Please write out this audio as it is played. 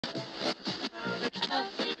When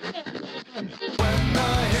the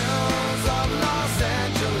hills of Los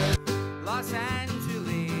Angeles,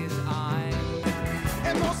 I'm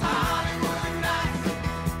in most Hollywood nights.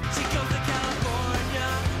 She goes to California,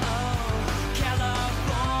 oh,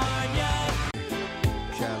 California.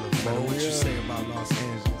 California. What you say about Los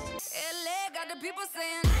Angeles? LA got the people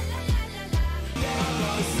saying.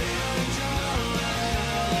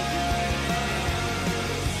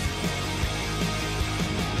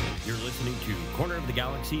 You're listening to Corner of the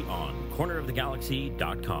Galaxy on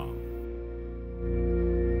cornerofthegalaxy.com.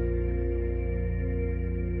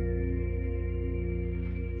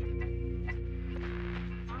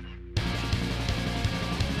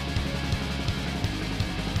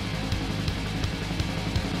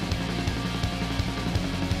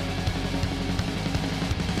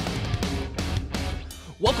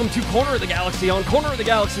 Welcome to Corner of the Galaxy on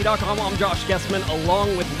cornerofthegalaxy.com. I'm Josh Guesman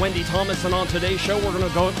along with Wendy Thomas, and on today's show we're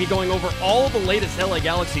going to be going over all the latest LA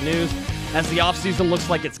Galaxy news as the offseason looks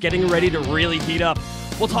like it's getting ready to really heat up.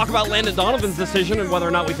 We'll talk about Landon Donovan's decision and whether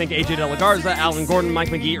or not we think AJ De La Garza, Alan Gordon, Mike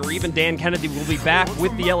McGee, or even Dan Kennedy will be back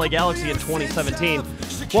with the LA Galaxy in 2017.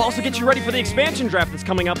 We'll also get you ready for the expansion draft that's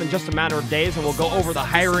coming up in just a matter of days, and we'll go over the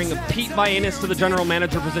hiring of Pete Vianis to the general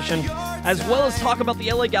manager position, as well as talk about the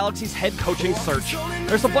LA Galaxy's head coaching search.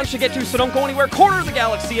 There's a bunch to get to, so don't go anywhere. Corner of the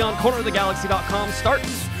Galaxy on cornerofthegalaxy.com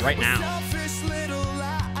starts right now.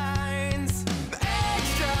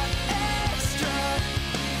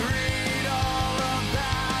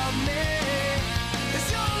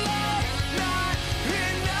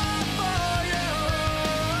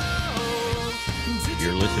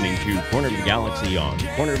 You're listening to Corner of the Galaxy on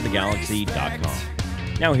cornerofthegalaxy.com.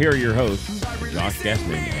 Now here are your hosts, Josh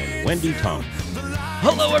Guesman and Wendy Thomas.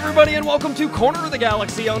 Hello everybody and welcome to Corner of the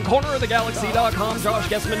Galaxy on cornerofthegalaxy.com. Josh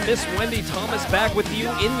Guesman, Miss Wendy Thomas back with you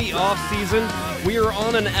in the off-season. We are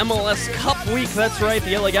on an MLS Cup week, that's right.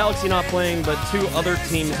 The LA Galaxy not playing, but two other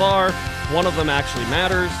teams are. One of them actually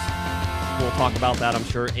matters. We'll talk about that, I'm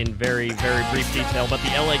sure, in very, very brief detail. But the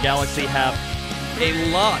LA Galaxy have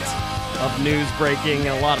a lot of news breaking,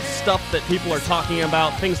 a lot of stuff that people are talking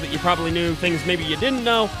about, things that you probably knew, things maybe you didn't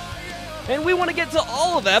know. And we want to get to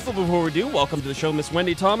all of that, but before we do, welcome to the show, Miss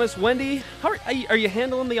Wendy Thomas. Wendy, how are you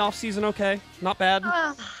handling the off-season okay? Not bad?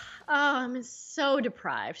 I'm so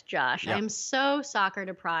deprived, Josh. Yeah. I'm so soccer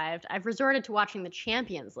deprived. I've resorted to watching the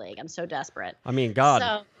Champions League. I'm so desperate. I mean, God.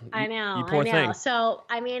 So, I know. You poor thing. So,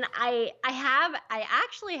 I mean, I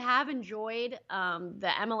actually have enjoyed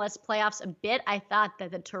the MLS playoffs a bit. I thought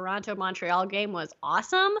that the Toronto-Montreal game was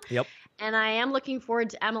awesome. Yep. And I am looking forward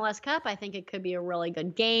to MLS Cup. I think it could be a really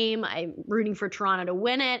good game. I'm rooting for Toronto to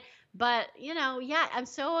win it. But, I'm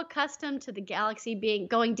so accustomed to the Galaxy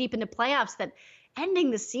going deep into playoffs that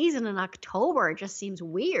ending the season in October just seems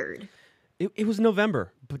weird. It was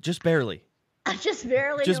November, but just barely. Just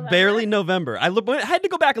barely. Just November. barely November. I had to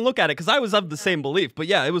go back and look at it because I was of the same belief. But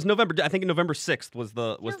yeah, it was November. I think November 6th was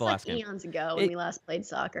the last game. Eons ago when we last played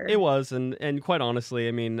soccer. It was, and quite honestly,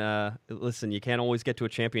 I mean, listen, you can't always get to a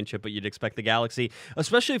championship, but you'd expect the Galaxy,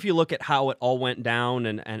 especially if you look at how it all went down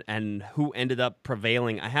and who ended up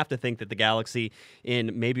prevailing. I have to think that the Galaxy,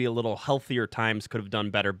 in maybe a little healthier times, could have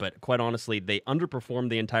done better. But quite honestly, they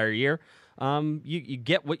underperformed the entire year. You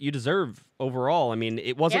get what you deserve overall. I mean,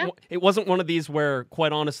 it wasn't one of these where,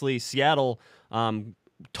 quite honestly, Seattle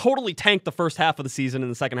totally tanked the first half of the season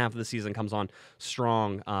and the second half of the season comes on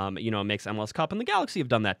strong. Makes MLS Cup, and the Galaxy have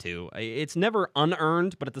done that too. It's never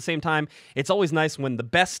unearned, but at the same time, it's always nice when the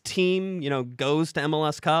best team, goes to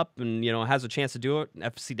MLS Cup and, has a chance to do it.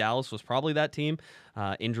 FC Dallas was probably that team.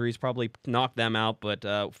 Injuries probably knocked them out, but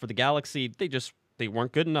for the Galaxy, they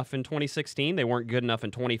weren't good enough in 2016. They weren't good enough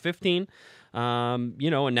in 2015. And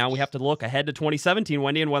now we have to look ahead to 2017,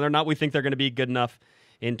 Wendy, and whether or not we think they're going to be good enough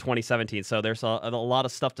in 2017. So there's a lot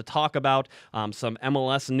of stuff to talk about. Some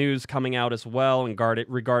MLS news coming out as well and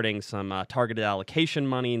regarding some targeted allocation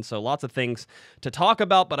money. And so lots of things to talk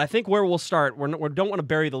about. But I think where we'll start, we don't want to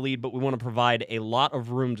bury the lead, but we want to provide a lot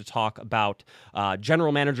of room to talk about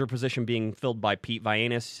general manager position being filled by Pete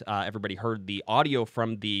Vianis. Everybody heard the audio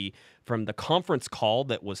from the conference call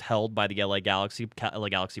that was held by the LA Galaxy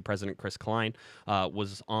president Chris Klein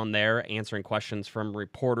was on there answering questions from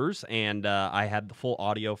reporters, and I had the full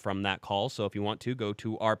audio from that call. So if you want to, go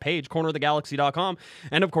to our page, cornerofthegalaxy.com,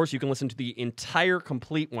 and of course you can listen to the entire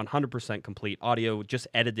complete, 100% complete audio, just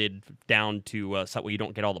edited down to so you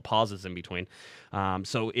don't get all the pauses in between.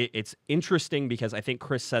 So it's interesting because I think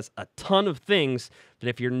Chris says a ton of things that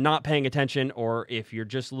if you're not paying attention or if you're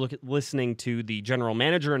just listening to the general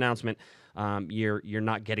manager announcement, you're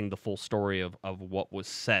not getting the full story of what was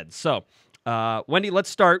said. So, Wendy, let's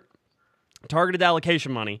start. Targeted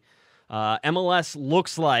allocation money. MLS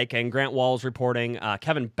looks like, and Grant Wall's reporting,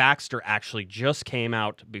 Kevin Baxter actually just came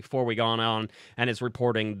out before we gone on and is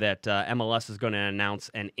reporting that MLS is going to announce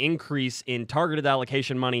an increase in targeted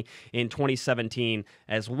allocation money in 2017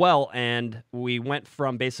 as well. And we went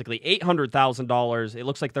from basically $800,000. It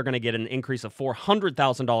looks like they're going to get an increase of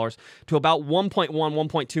 $400,000 to about $1.1,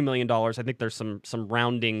 $1.2 million. I think there's some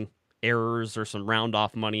rounding errors or some round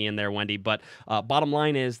off money in there, Wendy. But bottom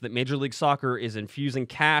line is that Major League Soccer is infusing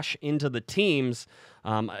cash into the teams,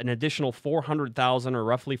 an additional $400,000 or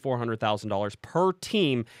roughly $400,000 per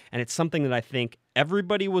team. And it's something that I think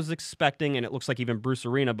everybody was expecting. And it looks like even Bruce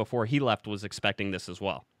Arena, before he left, was expecting this as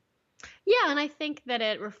well. Yeah, and I think that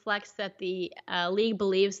it reflects that the league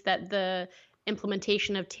believes that the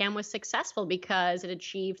implementation of TAM was successful because it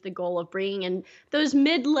achieved the goal of bringing in those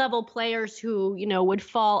mid-level players who, would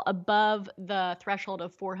fall above the threshold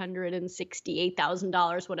of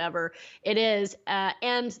 $468,000, whatever it is,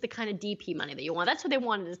 and the kind of DP money that you want. That's what they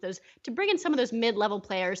wanted, is to bring in some of those mid-level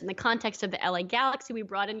players. In the context of the LA Galaxy, we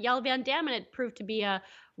brought in Jelle Van Damme, and it proved to be a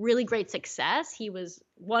really great success. He was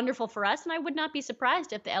wonderful for us, and I would not be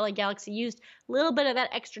surprised if the LA Galaxy used a little bit of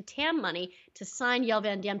that extra TAM money to sign Jelle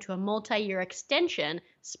Van Damme to a multi-year extension,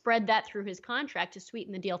 spread that through his contract to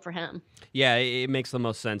sweeten the deal for him. Yeah, it makes the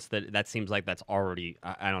most sense. That seems like that's already,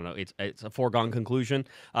 I don't know, it's a foregone conclusion.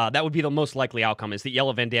 That would be the most likely outcome, is that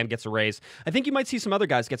Jelle Van Damme gets a raise. I think you might see some other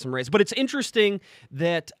guys get some raise, but it's interesting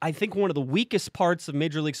that I think one of the weakest parts of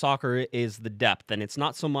Major League Soccer is the depth, and it's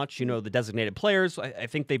not so much, the designated players. I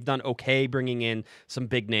think they've done okay bringing in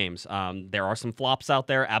some big names. There are some flops out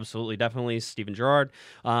there, absolutely, definitely. Steven Gerrard,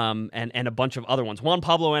 and a bunch of other ones. Juan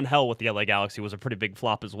Pablo Angel with the LA Galaxy was a pretty big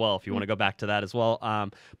flop as well, if you want to go back to that as well.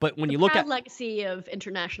 But when you look at legacy of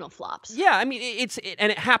international flops. Yeah, I mean,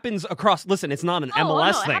 and it happens across. Listen, it's not an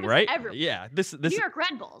MLS thing, right? Yeah, this New York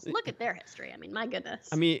Red Bulls. Look at their history. I mean, my goodness.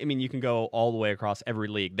 I mean, you can go all the way across every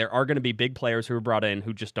league. There are going to be big players who are brought in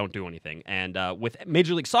who just don't do anything. And with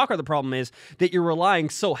Major League Soccer, the problem is that you're relying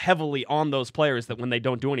so heavily on those players that when they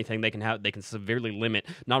don't do anything, they can severely limit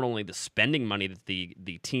not only the spending money that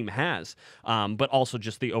the team has, but also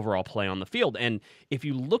just the overall play on the field. And if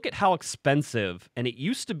you look at how expensive, and it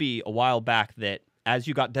used to be a while back that as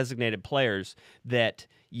you got designated players, that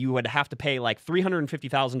you would have to pay like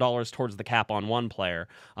 $350,000 towards the cap on one player.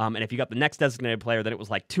 And if you got the next designated player, then it was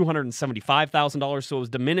like $275,000. So it was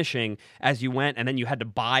diminishing as you went. And then you had to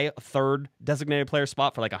buy a third designated player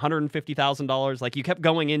spot for like $150,000. Like you kept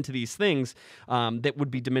going into these things that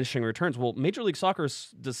would be diminishing returns. Well, Major League Soccer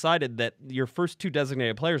decided that your first two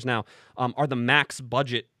designated players now are the max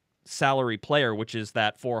budget salary player, which is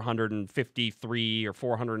that 453 or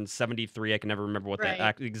 473. I can never remember what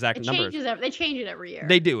that exact number is. They change it every year.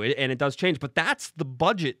 They do, and it does change. But that's the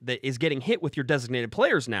budget that is getting hit with your designated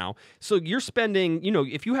players now. So you're spending,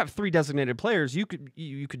 if you have three designated players, you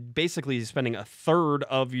could basically be spending a third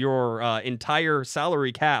of your entire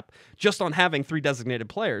salary cap just on having three designated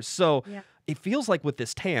players. So it feels like with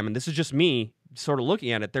this TAM, and this is just me sort of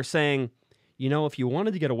looking at it, they're saying, if you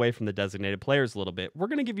wanted to get away from the designated players a little bit, we're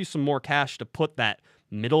going to give you some more cash to put that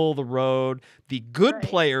middle of the road, the good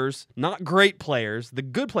players, not great players, the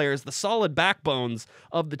good players, the solid backbones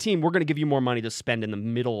of the team. We're going to give you more money to spend in the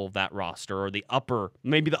middle of that roster, or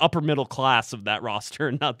maybe the upper middle class of that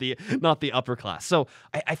roster, not the upper class. So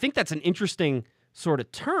I think that's an interesting sort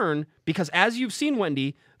of turn, because as you've seen,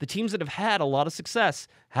 Wendy, the teams that have had a lot of success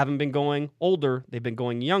haven't been going older, they've been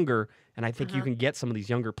going younger. And I think you can get some of these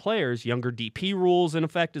younger players, younger DP rules in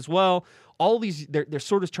effect as well. All these, they're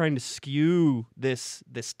sort of trying to skew this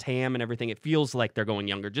TAM and everything. It feels like they're going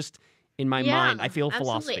younger. Just in my mind, I feel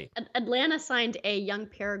philosophy. Atlanta signed a young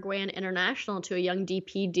Paraguayan international to a young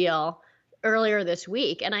DP deal earlier this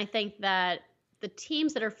week. And I think that the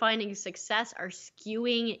teams that are finding success are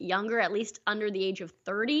skewing younger, at least under the age of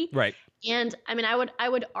 30. Right. And I mean, I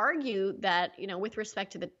would argue that, with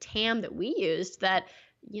respect to the TAM that we used, that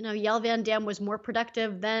Jelle Van Damme was more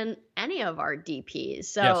productive than any of our DPs.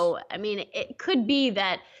 So, I mean, it could be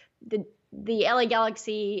that the LA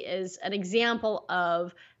Galaxy is an example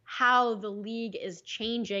of how the league is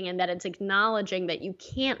changing, and that it's acknowledging that you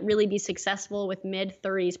can't really be successful with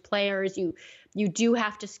mid-30s players. You do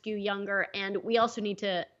have to skew younger, and we also need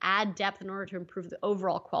to add depth in order to improve the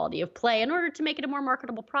overall quality of play in order to make it a more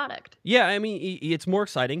marketable product. Yeah, I mean, it's more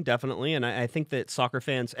exciting, definitely, and I think that soccer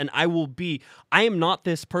fans, and I am not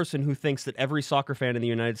this person who thinks that every soccer fan in the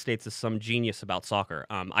United States is some genius about soccer.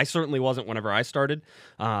 I certainly wasn't whenever I started,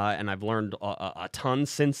 and I've learned a ton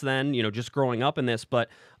since then, just growing up in this, but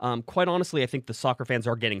quite honestly, I think the soccer fans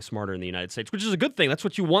are getting smarter in the United States, which is a good thing. That's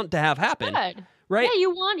what you want to have happen. Good. right? Yeah,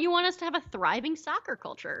 you want us to have a thriving soccer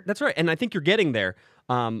culture. That's right, and I think you're getting there.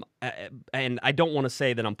 And I don't want to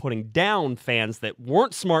say that I'm putting down fans that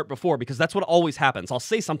weren't smart before, because that's what always happens. I'll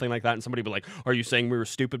say something like that, and somebody will be like, "Are you saying we were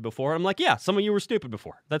stupid before?" I'm like, "Yeah, some of you were stupid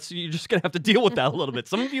before. You're just gonna have to deal with that a little bit.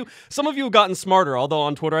 Some of you have gotten smarter. Although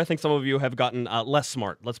on Twitter, I think some of you have gotten less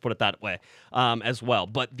smart. Let's put it that way, as well.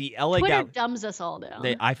 But the LA Twitter dumbs us all down.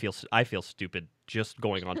 I feel stupid just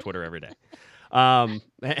going on Twitter every day. And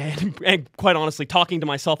quite honestly, talking to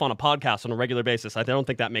myself on a podcast on a regular basis, I don't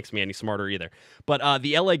think that makes me any smarter either. But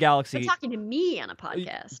the LA Galaxy... You're talking to me on a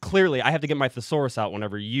podcast. Clearly, I have to get my thesaurus out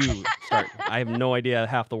whenever you start. I have no idea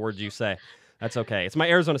half the words you say. That's okay. It's my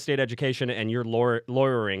Arizona State education, and you're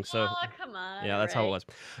lawyering, so... Oh, come on. Yeah, that's how it was.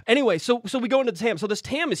 Anyway, so we go into the TAM. So this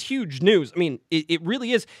TAM is huge news. I mean, it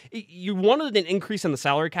really is. You wanted an increase in the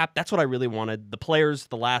salary cap. That's what I really wanted. The players,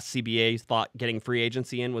 the last CBA thought getting free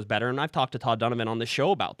agency in was better, and I've talked to Todd Donovan on this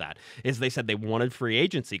show about that, is they said they wanted free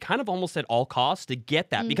agency, kind of almost at all costs to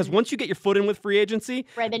get that, because once you get your foot in with free agency...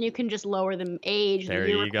 Right, then you can just lower the age, the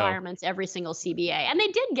year requirements, every single CBA. And they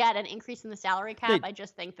did get an increase in the salary cap. I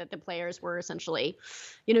just think that the players were essentially...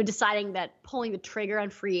 deciding that pulling the trigger on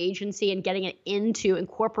free agency and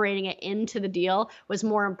incorporating it into the deal was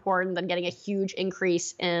more important than getting a huge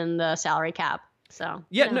increase in the salary cap. So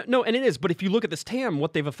no, and it is. But if you look at this TAM,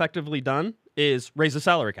 what they've effectively done is raise the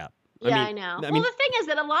salary cap. I know. Well, the thing is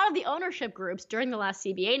that a lot of the ownership groups during the last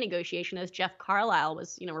CBA negotiation, as Jeff Carlisle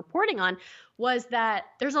was, reporting on, was that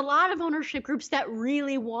there's a lot of ownership groups that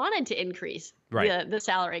really wanted to increase the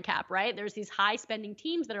salary cap, right? There's these high spending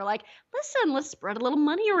teams that are like, listen, let's spread a little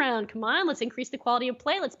money around. Come on, let's increase the quality of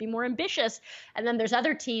play. Let's be more ambitious. And then there's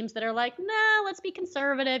other teams that are like, nah, let's be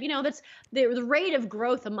conservative. That's the rate of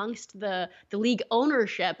growth amongst the league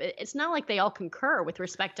ownership. It's not like they all concur with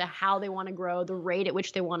respect to how they want to grow, the rate at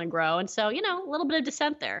which they want to grow. And so, a little bit of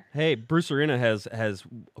dissent there. Hey, Bruce Arena has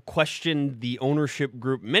questioned the ownership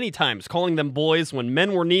group many times, calling them boys when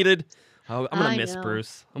men were needed. Oh, I'm going to miss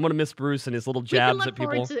Bruce. I'm going to miss Bruce and his little jabs at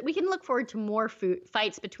people. We can look forward to more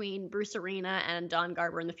fights between Bruce Arena and Don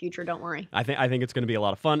Garber in the future. Don't worry. I think it's going to be a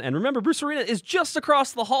lot of fun. And remember, Bruce Arena is just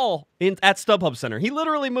across the hall at StubHub Center. He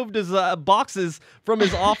literally moved his boxes from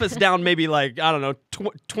his office down maybe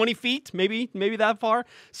 20 feet, maybe that far.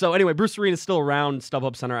 So anyway, Bruce Arena is still around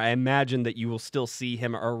StubHub Center. I imagine that you will still see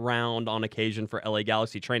him around on occasion for LA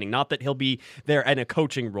Galaxy training. Not that he'll be there in a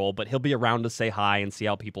coaching role, but he'll be around to say hi and see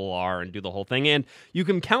how people are and do the whole thing. And you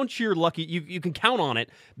can count you can count on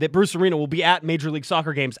it that Bruce Arena will be at Major League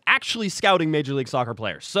Soccer games actually scouting Major League Soccer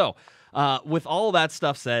players. So with all that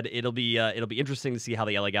stuff said, it'll be interesting to see how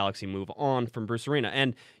the LA Galaxy move on from Bruce Arena.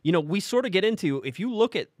 And we sort of get into, if you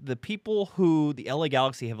look at the people who the LA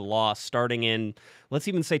Galaxy have lost starting in, let's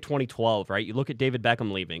even say 2012, right? You look at David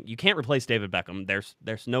Beckham leaving. You can't replace David Beckham.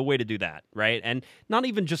 There's no way to do that, right? And not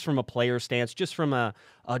even just from a player stance, just from a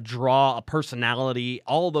draw, a personality,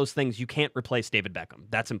 all those things. You can't replace David Beckham.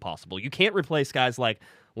 That's impossible. You can't replace guys like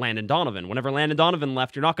Landon Donovan. Whenever Landon Donovan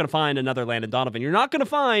left, you're not going to find another Landon Donovan. You're not going to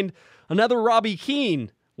find another Robbie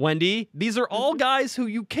Keane, Wendy. These are all guys who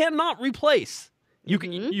you cannot replace. You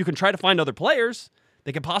can try to find other players.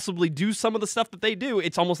 They could possibly do some of the stuff that they do.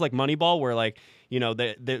 It's almost like Moneyball, where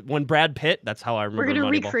when Brad Pitt, that's how I remember Moneyball. We're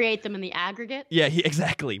going to recreate them in the aggregate. Yeah,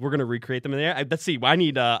 exactly. We're going to recreate them in there. Let's see. I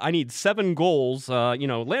need 7 goals.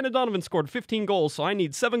 Landon Donovan scored 15 goals, so I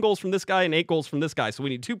need 7 goals from this guy and 8 goals from this guy. So we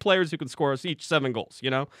need 2 players who can score us each 7 goals.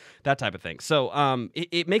 That type of thing. So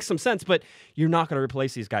it makes some sense, but you're not going to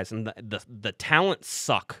replace these guys. And the talent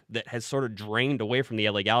suck that has sort of drained away from the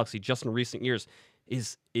LA Galaxy just in recent years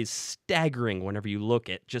is staggering whenever you look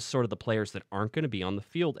at just sort of the players that aren't going to be on the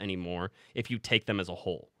field anymore if you take them as a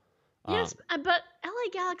whole. Yes, but LA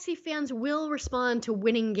Galaxy fans will respond to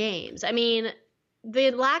winning games. I mean,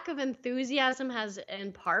 the lack of enthusiasm has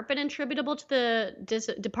in part been attributable to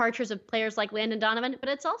the departures of players like Landon Donovan, but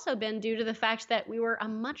it's also been due to the fact that we were a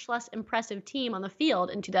much less impressive team on the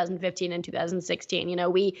field in 2015 and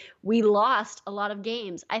 2016. We lost a lot of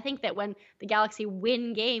games. I think that when the Galaxy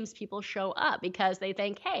win games, people show up because they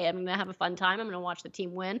think, hey, I'm going to have a fun time. I'm going to watch the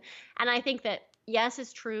team win. And I think that, yes,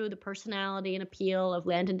 it's true, the personality and appeal of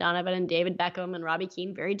Landon Donovan and David Beckham and Robbie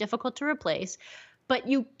Keane, very difficult to replace. But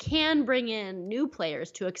you can bring in new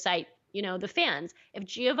players to excite, the fans. If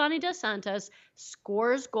Giovanni Dos Santos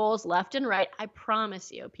scores goals left and right, I promise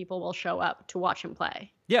you people will show up to watch him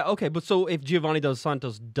play. Yeah, okay, but so if Giovanni Dos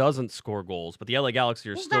Santos doesn't score goals, but the LA Galaxy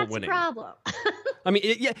are still winning. That's the problem. I mean,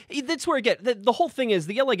 that's where the whole thing is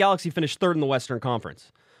the LA Galaxy finished 3rd in the Western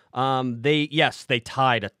Conference. They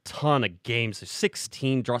tied a ton of games,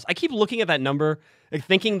 16 draws. I keep looking at that number,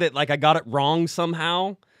 thinking that I got it wrong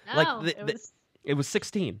somehow. No, It was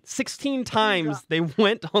 16. 16 times they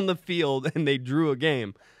went on the field and they drew a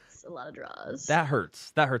game. It's a lot of draws. That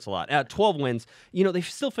hurts. That hurts a lot. At 12 wins, they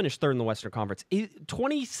still finished third in the Western Conference.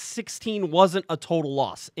 2016 wasn't a total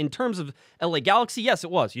loss. In terms of LA Galaxy, yes,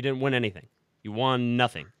 it was. You didn't win anything. You won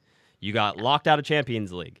nothing. You got locked out of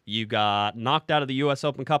Champions League. You got knocked out of the U.S.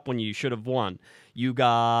 Open Cup when you should have won. You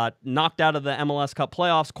got knocked out of the MLS Cup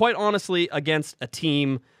playoffs, quite honestly, against a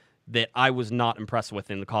team that I was not impressed with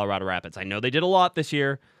in the Colorado Rapids. I know they did a lot this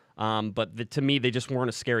year, but to me, they just weren't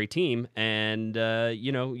a scary team. And,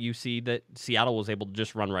 you see that Seattle was able to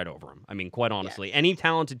just run right over them. I mean, quite honestly, Yes. any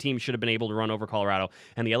talented team should have been able to run over Colorado,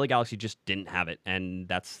 and the LA Galaxy just didn't have it, and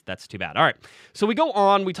that's too bad. All right, so we go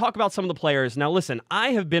on. We talk about some of the players. Now, listen, I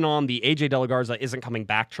have been on the AJ De La Garza isn't coming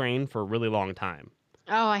back train for a really long time.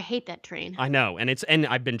 Oh, I hate that train. I know, and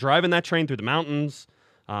I've been driving that train through the mountains.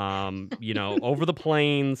 Over the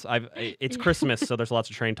plains. It's Christmas, so there's lots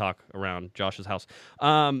of train talk around Josh's house.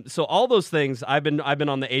 So all those things, I've been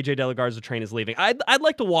on the AJ De La Garza train is leaving. I'd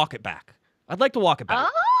like to walk it back.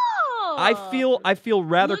 Oh, I feel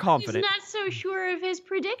rather Look, confident. He's not so sure of his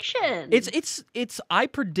prediction. It's I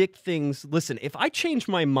predict things. Listen, if I change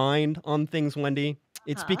my mind on things, Wendy,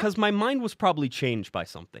 it's because my mind was probably changed by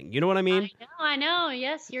something. You know what I mean? I know.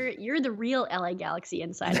 Yes, you're the real LA Galaxy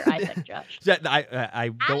insider, I think, Josh. I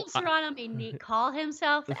Adam don't. Serrano may call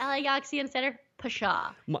himself the LA Galaxy insider.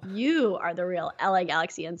 Pasha, you are the real LA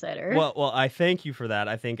Galaxy insider. Well, I thank you for that.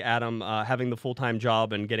 I think Adam, having the full-time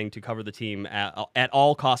job and getting to cover the team at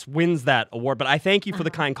all costs, wins that award. But I thank you for the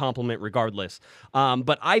kind compliment regardless.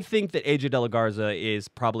 But I think that AJ De La Garza is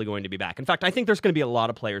probably going to be back. In fact, I think there's going to be a lot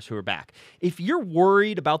of players who are back. If you're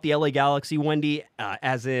worried about the LA Galaxy, Wendy,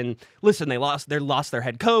 as in, listen, they lost their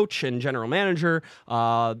head coach and general manager.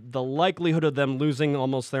 The likelihood of them losing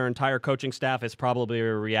almost their entire coaching staff is probably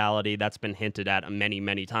a reality. That's been hinted at many,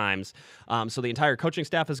 many times. So the entire coaching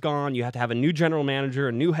staff is gone. You have to have a new general manager,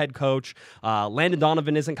 a new head coach. Landon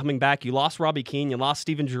Donovan isn't coming back. You lost Robbie Keane. You lost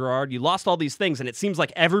Steven Gerrard. You lost all these things, and it seems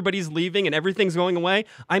like everybody's leaving and everything's going away.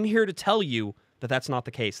 I'm here to tell you that that's not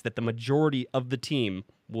the case, that the majority of the team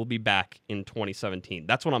will be back in 2017.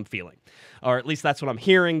 That's what I'm feeling. Or at least that's what I'm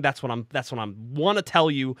hearing. That's what I want to tell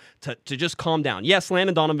you to just calm down. Yes,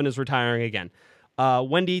 Landon Donovan is retiring again.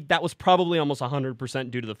 Wendy, that was probably almost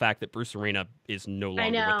 100% due to the fact that Bruce Arena is no longer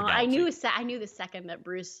with the Galaxy. I knew the second that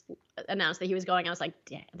Bruce announced that he was going, I was like,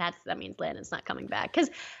 damn, that means Landon's not coming back.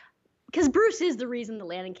 Because Bruce is the reason that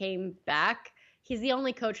Landon came back. He's the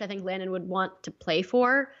only coach I think Landon would want to play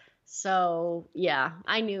for. So, yeah,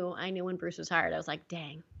 I knew when Bruce was hired. I was like,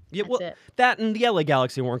 dang. Yeah, that and the LA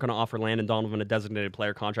Galaxy weren't going to offer Landon Donovan a designated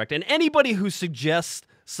player contract. And anybody who suggests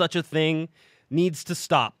such a thing needs to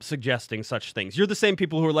stop suggesting such things. You're the same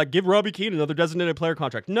people who are like, give Robbie Keane another designated player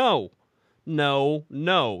contract. No.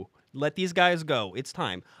 Let these guys go. It's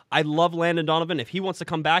time. I love Landon Donovan. If he wants to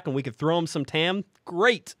come back and we could throw him some TAM,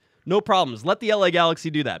 great. No problems. Let the LA Galaxy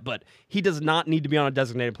do that. But he does not need to be on a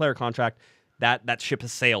designated player contract. That ship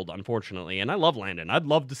has sailed, unfortunately. And I love Landon. I'd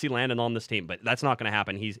love to see Landon on this team, but that's not going to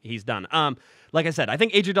happen. He's done. Like I said, I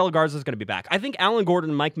think AJ De La Garza is going to be back. I think Alan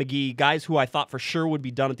Gordon and Mike McGee, guys who I thought for sure would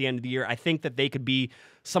be done at the end of the year, I think that they could be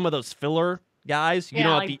some of those filler guys.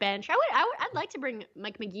 Bench. I'd like to bring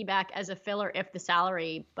Mike McGee back as a filler if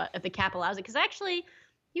the cap allows it. Because actually,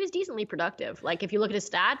 he was decently productive. Like if you look at his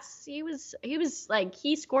stats, he was like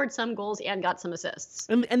he scored some goals and got some assists.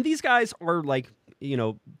 And these guys are like,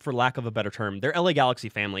 for lack of a better term, they're LA Galaxy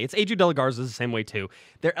family. It's AJ De La Garza the same way too.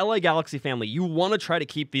 They're LA Galaxy family. You want to try to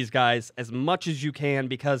keep these guys as much as you can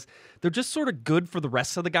because they're just sort of good for the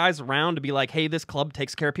rest of the guys around to be like, hey, this club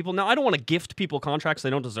takes care of people. Now, I don't want to gift people contracts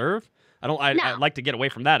they don't deserve. I'd like to get away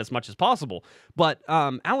from that as much as possible. But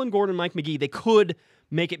Alan Gordon, Mike McGee, they could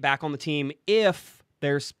make it back on the team if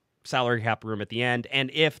there's salary cap room at the end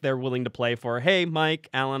and if they're willing to play for, hey, Mike,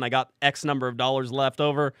 Alan, I got X number of dollars left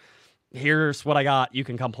over. Here's what I got. You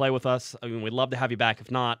can come play with us. I mean, we'd love to have you back.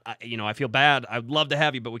 If not, I feel bad. I'd love to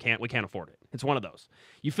have you, but we can't afford it. It's one of those.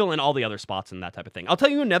 You fill in all the other spots and that type of thing. I'll tell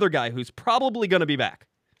you another guy who's probably going to be back.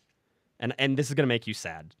 And this is going to make you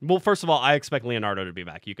sad. Well, first of all, I expect Leonardo to be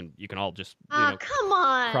back. You can all just come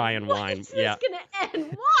on, cry and whine. When is this gonna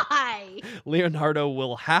end? Why? Leonardo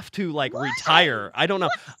will have to retire. I don't know.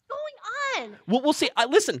 What's going on? We'll see.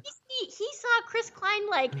 Listen. He saw Chris Klein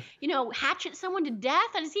hatchet someone to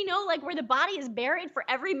death. And does he know where the body is buried for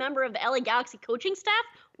every member of the LA Galaxy coaching staff?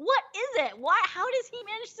 What is it? Why? How does he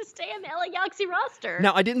manage to stay on the LA Galaxy roster?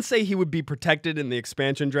 Now, I didn't say he would be protected in the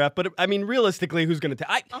expansion draft, but I mean, realistically, who's going to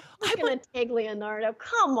take? Who's going to take Leonardo?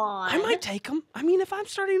 Come on. I might take him. I mean, if I'm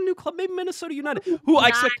starting a new club, maybe Minnesota United. Who I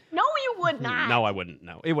expect? No, you would not. No, I wouldn't.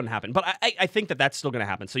 No, it wouldn't happen. But I think that that's still going to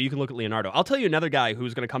happen. So you can look at Leonardo. I'll tell you another guy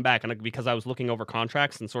who's going to come back, and because I was looking over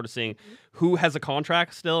contracts and sort of seeing who has a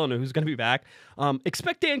contract still and who's going to be back.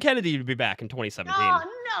 Expect Dan Kennedy to be back in 2017. Oh,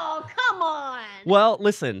 no, come on. Well,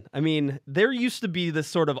 listen, I mean, there used to be this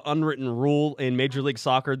sort of unwritten rule in Major League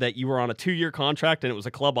Soccer that you were on a 2-year contract and it was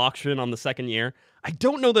a club auction on the second year. I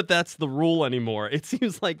don't know that that's the rule anymore. It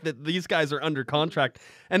seems like that these guys are under contract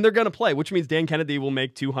and they're going to play, which means Dan Kennedy will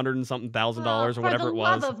make $200 and something thousand or whatever it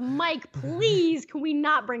was. For the love of Mike, please, can we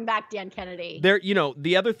not bring back Dan Kennedy?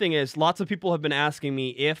 The other thing is, lots of people have been asking me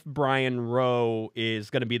if Brian Rowe is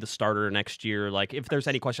going to be the starter next year. Like, if there's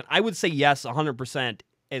any question, I would say yes, 100%.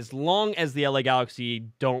 As long as the LA Galaxy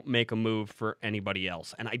don't make a move for anybody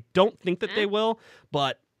else. And I don't think that they will,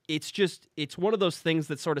 but it's one of those things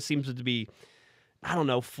that sort of seems to be, I don't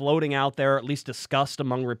know, floating out there, at least discussed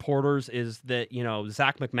among reporters, is that,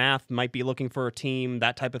 Zach McMath might be looking for a team,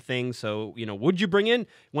 that type of thing. So, would you bring in,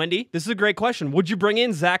 Wendy, this is a great question, would you bring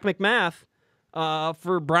in Zach McMath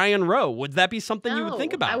for Brian Rowe? Would that be something you would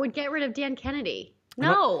think about? I would get rid of Dan Kennedy.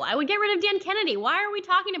 No, I would get rid of Dan Kennedy. Why are we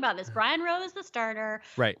talking about this? Brian Rowe is the starter.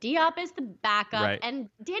 Right. Diop is the backup. Right. And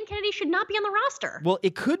Dan Kennedy should not be on the roster. Well,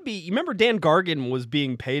 it could be. You remember Dan Gargan was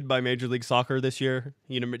being paid by Major League Soccer this year?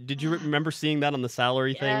 Did you remember seeing that on the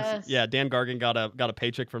salary things? Yeah, Dan Gargan got a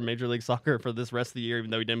paycheck from Major League Soccer for this rest of the year,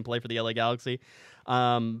 even though he didn't play for the LA Galaxy.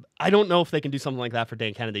 I don't know if they can do something like that for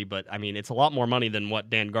Dan Kennedy, but I mean, it's a lot more money than what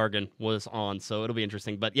Dan Gargan was on, so it'll be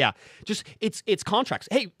interesting. But yeah, just it's contracts.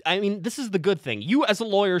 Hey, I mean, this is the good thing. You as a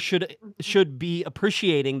lawyer should be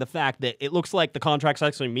appreciating the fact that it looks like the contracts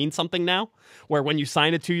actually mean something now, where when you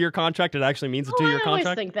sign a 2-year contract, it actually means a 2-year contract.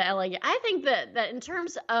 I think that I think that in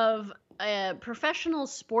terms of professional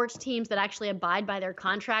sports teams that actually abide by their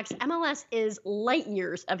contracts, MLS is light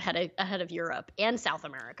years ahead of Europe and South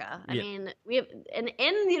America. I mean, we have in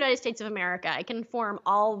the United States of America, I can inform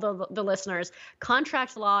all the listeners,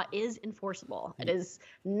 contract law is enforceable. It is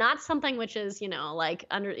not something which is, like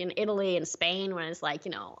in Italy and Spain when it's like,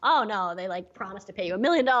 oh no, they like promise to pay you $1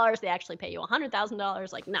 million, they actually pay you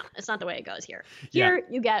 $100,000. Like, no, it's not the way it goes here. Here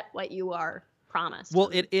you get what you are promised. Well,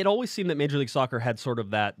 it always seemed that Major League Soccer had sort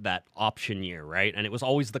of that option year, right? And it was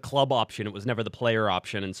always the club option. It was never the player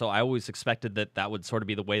option. And so I always expected that would sort of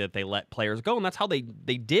be the way that they let players go. And that's how they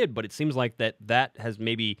did. But it seems like that has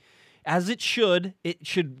maybe, as it should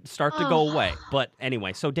start to go away. But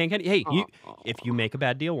anyway, so Dan Kennedy, hey, if you make a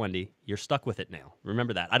bad deal, Wendy, you're stuck with it now.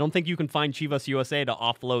 Remember that. I don't think you can find Chivas USA to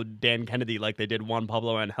offload Dan Kennedy like they did Juan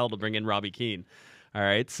Pablo Angel to bring in Robbie Keane. All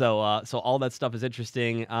right, so all that stuff is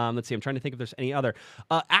interesting. Let's see, I'm trying to think if there's any other.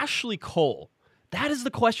 Ashley Cole, that is the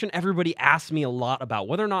question everybody asks me a lot about,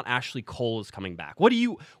 whether or not Ashley Cole is coming back. What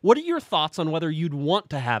are your thoughts on whether you'd want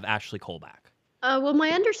to have Ashley Cole back? Well,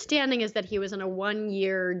 my understanding is that he was in a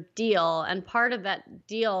 1-year deal, and part of that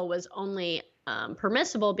deal was only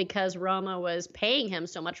permissible because Roma was paying him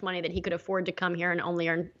so much money that he could afford to come here and only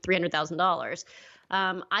earn $300,000.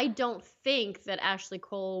 I don't think that Ashley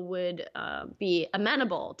Cole would be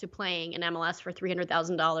amenable to playing in MLS for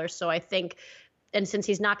 $300,000. So I think, and since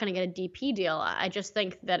he's not going to get a DP deal, I just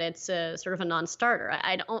think that it's a sort of a non-starter.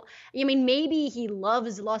 I mean, maybe he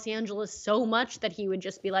loves Los Angeles so much that he would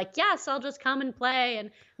just be like, yes, I'll just come and play,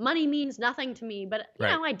 and money means nothing to me. But,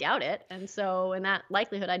 I doubt it. And so in that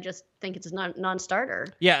likelihood, I just think it's a non-starter.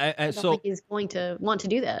 Yeah, I don't think he's going to want to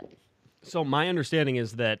do that. So my understanding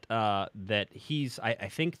is that he's. I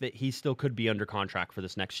think that he still could be under contract for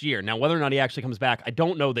this next year. Now, whether or not he actually comes back, I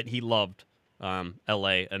don't know that he loved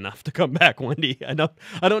L.A. enough to come back, Wendy. I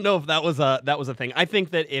don't know if that was a thing. I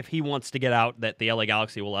think that if he wants to get out, that the L.A.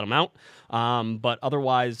 Galaxy will let him out. But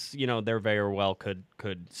otherwise, they very well could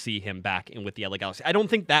see him back in with the LA Galaxy. I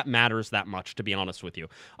don't think that matters that much, to be honest with you.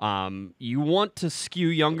 You want to skew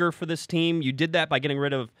younger for this team. You did that by getting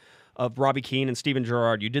rid of Robbie Keane and Steven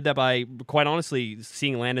Gerrard. You did that by, quite honestly,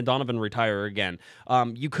 seeing Landon Donovan retire again.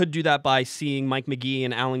 You could do that by seeing Mike McGee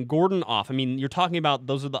and Alan Gordon off. I mean, you're talking about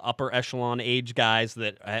those are the upper echelon age guys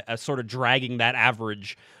that are sort of dragging that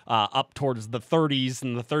average up towards the 30s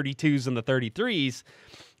and the 32s and the 33s.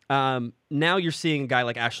 Now you're seeing a guy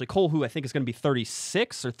like Ashley Cole, who I think is going to be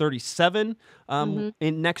 36 or 37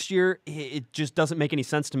 in next year. It just doesn't make any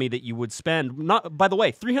sense to me that you would spend. Not, by the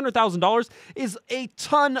way, $300,000 is a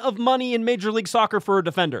ton of money in Major League Soccer for a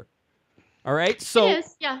defender. All right, so it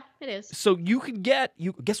is. Yeah, it is. So you could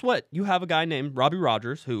guess what? You have a guy named Robbie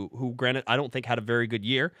Rogers who granted I don't think had a very good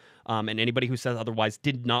year, and anybody who says otherwise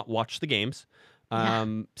did not watch the games.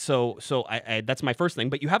 So I that's my first thing.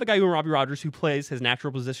 But you have a guy Robbie Rogers who plays his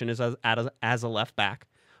natural position as a left back.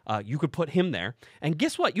 You could put him there, and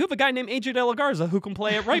guess what? You have a guy named AJ De La Garza who can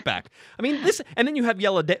play at right back. I mean, and then you have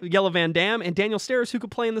Yella Van Dam and Daniel Steres who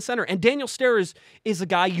could play in the center. And Daniel Steres is a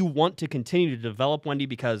guy you want to continue to develop, Wendy,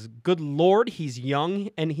 because good Lord, he's young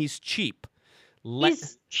and he's cheap.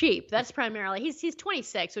 He's cheap. That's primarily he's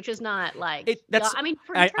 26, which is not like I mean,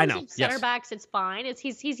 in terms of center backs, it's fine.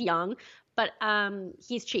 He's young, but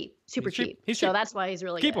he's cheap, super cheap. He's cheap. So that's why he's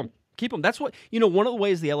really good. Keep him. That's what one of the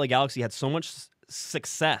ways the LA Galaxy had so much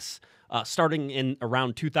success starting in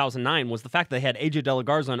around 2009 was the fact that they had AJ De La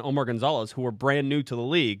Garza and Omar Gonzalez, who were brand new to the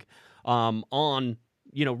league, on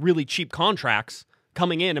really cheap contracts,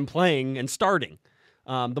 coming in and playing and starting.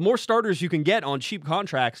 The more starters you can get on cheap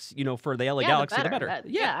contracts, for the LA Galaxy, the better.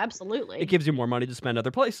 Yeah, absolutely. It gives you more money to spend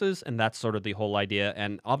other places, and that's sort of the whole idea.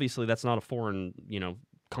 And obviously, that's not a foreign,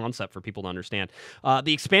 concept for people to understand.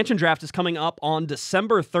 The expansion draft is coming up on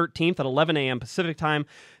December 13th at 11 a.m. Pacific time.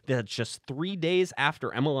 That's just 3 days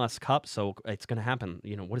after MLS Cup, so it's going to happen.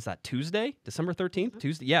 What is that? Tuesday, December 13th. Mm-hmm.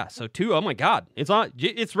 Tuesday, yeah. So oh my God,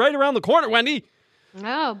 it's right around the corner, Wendy.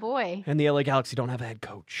 Oh boy. And the LA Galaxy don't have a head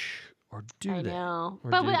coach. Or do I they? know,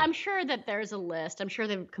 but I'm sure that there's a list. I'm sure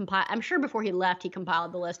I'm sure before he left, he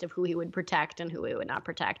compiled the list of who he would protect and who he would not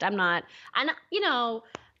protect. And the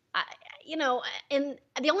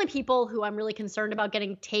only people who I'm really concerned about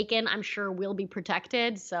getting taken, I'm sure will be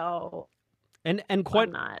protected. So. And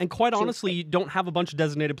quite honestly, you don't have a bunch of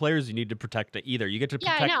designated players you need to protect either. You get to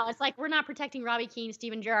protect. Yeah, I know. It's like we're not protecting Robbie Keane,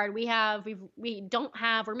 Steven Gerrard.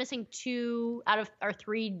 We're missing 2 out of our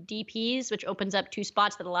 3 DPs, which opens up 2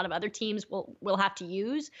 spots that a lot of other teams will have to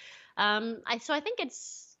use. So I think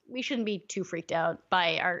we shouldn't be too freaked out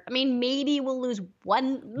by maybe we'll lose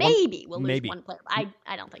one. Maybe we'll lose one player. I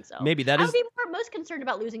don't think so. Maybe I would be most concerned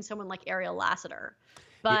about losing someone like Ariel Lassiter.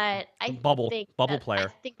 But bubble player.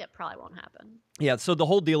 I think that probably won't happen. Yeah, so the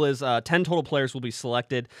whole deal is 10 total players will be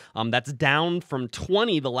selected. That's down from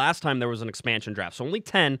 20 the last time there was an expansion draft. So only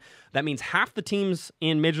 10. That means half the teams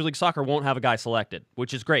in Major League Soccer won't have a guy selected,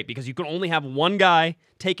 which is great because you can only have one guy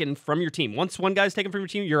taken from your team. Once one guy's taken from your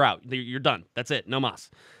team, you're out. You're done. That's it. No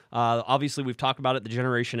mas. Obviously, we've talked about it, the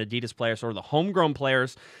Generation Adidas players or the homegrown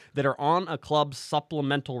players that are on a club's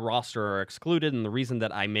supplemental roster are excluded. And the reason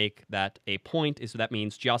that I make that a point is that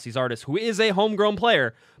means Gyasi Zardes, who is a homegrown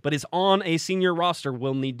player but is on a senior roster,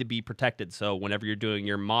 will need to be protected. So whenever you're doing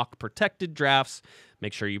your mock protected drafts,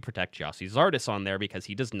 make sure you protect Gyasi Zardes on there because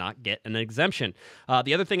he does not get an exemption.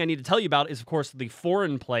 The other thing I need to tell you about is, of course, the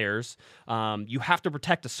foreign players. You have to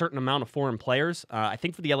protect a certain amount of foreign players. I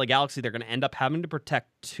think for the LA Galaxy, they're going to end up having to protect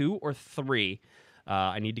 2 or 3.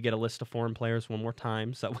 I need to get a list of foreign players one more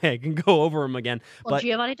time so that way I can go over them again. Well, but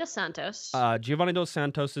Giovanni Dos Santos. Giovanni Dos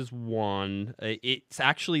Santos is one. It's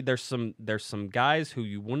actually there's some guys who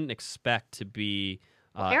you wouldn't expect to be.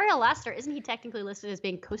 Ariel Lassiter, isn't he technically listed as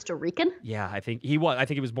being Costa Rican? Yeah, I think he was. I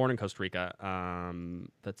think he was born in Costa Rica.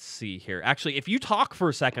 Let's see here. Actually, if you talk for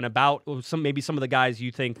a second about some of the guys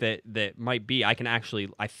you think that might be, I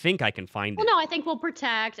think I can find it. Well, no, I think we'll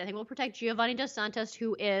protect Giovanni Dos Santos,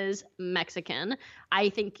 who is Mexican. I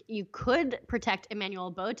think you could protect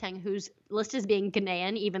Emmanuel Boateng, who's listed as being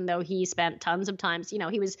Ghanaian, even though he spent tons of times,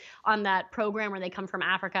 he was on that program where they come from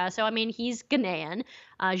Africa. So, Mm-hmm. he's Ghanaian.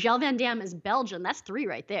 Gel Van Dam is Belgian. That's 3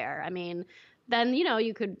 right there. Then,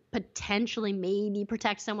 you could potentially maybe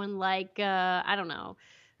protect someone like, Baggio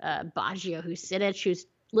Husidic, who's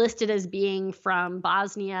listed as being from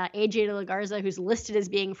Bosnia, AJ De La Garza, who's listed as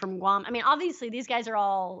being from Guam. Obviously, these guys are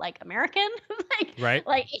all, American. Right.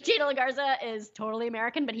 AJ De La Garza is totally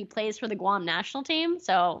American, but he plays for the Guam national team,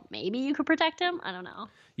 so maybe you could protect him. I don't know.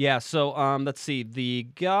 Yeah, so let's see. The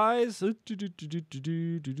guys... Okay.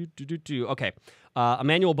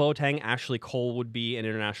 Emmanuel Boateng, Ashley Cole would be an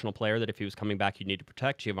international player that if he was coming back, you'd need to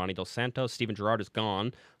protect. Giovanni Dos Santos. Steven Gerrard is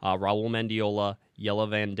gone. Raul Mendiola, Yella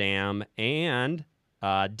Van Dam, and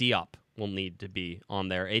Diop will need to be on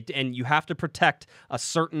there. And you have to protect a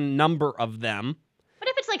certain number of them. What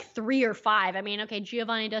if it's 3 or 5?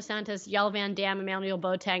 Giovanni Dos Santos, Yella Van Dam, Emmanuel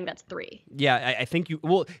Boateng, that's 3. Yeah, I think you...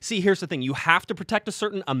 Well, see, here's the thing. You have to protect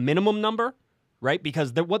a minimum number, right?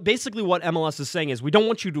 Because what MLS is saying is we don't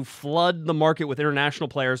want you to flood the market with international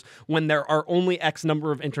players when there are only X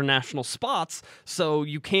number of international spots. So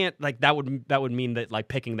you can't that would mean that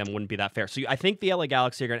picking them wouldn't be that fair. So I think the LA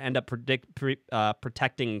Galaxy are going to end up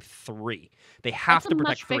protecting 3. They have to protect 3. That's a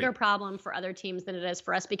much bigger problem for other teams than it is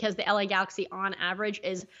for us because the LA Galaxy on average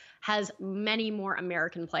is has many more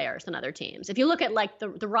American players than other teams. If you look at like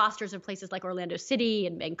the rosters of places like Orlando City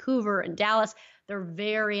and Vancouver and Dallas, they're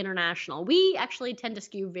very international. We actually tend to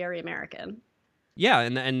skew very American. Yeah,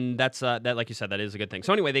 and that's that, like you said, that is a good thing.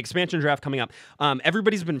 So anyway, the expansion draft coming up.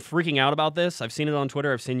 Everybody's been freaking out about this. I've seen it on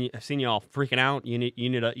Twitter. I've seen y'all freaking out.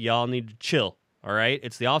 Y'all need to chill. All right,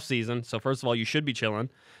 it's the off season, so first of all, you should be chilling,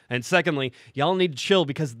 and secondly, y'all need to chill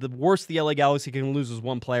because the worst the LA Galaxy can lose is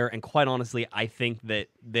one player. And quite honestly, I think that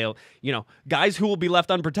they'll, guys who will be left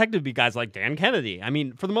unprotected be guys like Dan Kennedy. I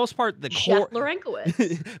mean, for the most part, the core,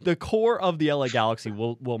 the core of the LA Galaxy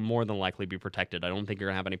will more than likely be protected. I don't think you're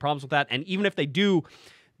gonna have any problems with that. And even if they do,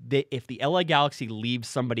 if the LA Galaxy leaves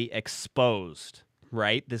somebody exposed.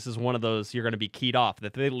 Right? This is one of those you're going to be keyed off. That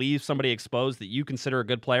if they leave somebody exposed that you consider a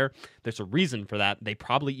good player, there's a reason for that. They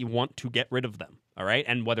probably want to get rid of them. All right?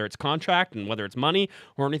 And whether it's contract and whether it's money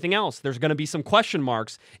or anything else, there's going to be some question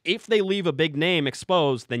marks. If they leave a big name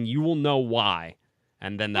exposed, then you will know why.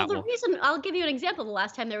 And then reason, I'll give you an example. The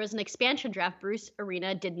last time there was an expansion draft, Bruce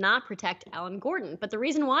Arena did not protect Alan Gordon. But the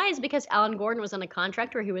reason why is because Alan Gordon was on a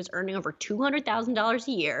contract where he was earning over $200,000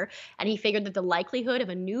 a year. And he figured that the likelihood of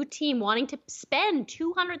a new team wanting to spend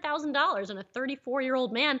 $200,000 on a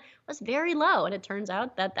 34-year-old man was very low. And it turns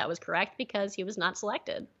out that that was correct because he was not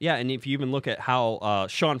selected. Yeah, and if you even look at how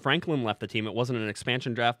Sean Franklin left the team, it wasn't an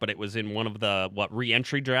expansion draft, but it was in one of the,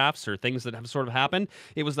 re-entry drafts or things that have sort of happened.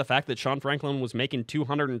 It was the fact that Sean Franklin was making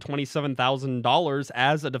 $227,000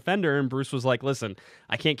 as a defender, and Bruce was like, listen,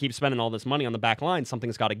 I can't keep spending all this money on the back line.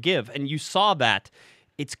 Something's got to give. And you saw that.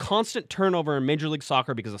 It's constant turnover in Major League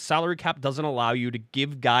Soccer because the salary cap doesn't allow you to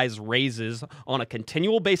give guys raises on a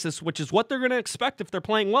continual basis, which is what they're going to expect if they're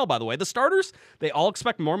playing well, by the way. The starters, they all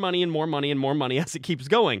expect more money and more money and more money as it keeps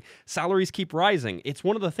going. Salaries keep rising. It's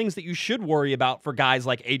one of the things that you should worry about for guys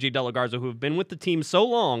like AJ De La Garza who have been with the team so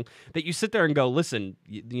long that you sit there and go, listen,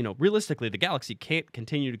 realistically, the Galaxy can't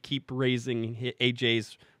continue to keep raising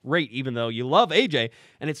AJ's rate, even though you love AJ,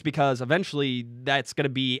 and it's because eventually that's going to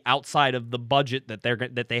be outside of the budget that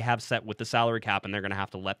they have set with the salary cap, and they're going to have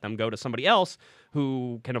to let them go to somebody else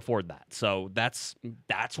who can afford that. So that's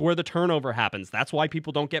where the turnover happens. That's why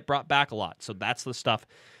people don't get brought back a lot. So that's the stuff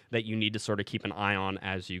that you need to sort of keep an eye on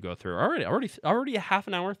as you go through. Already a half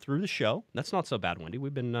an hour through the show. That's not so bad, Wendy.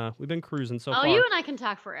 We've been cruising so far. Oh, you and I can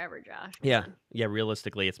talk forever, Josh. Yeah.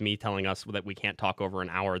 Realistically, it's me telling us that we can't talk over an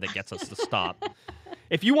hour that gets us to stop.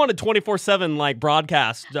 If you wanted 24/7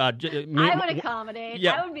 broadcast, I would accommodate.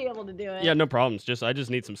 Yeah. I would be able to do it. Yeah, no problems. I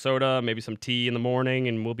just need some soda, maybe some tea in the morning,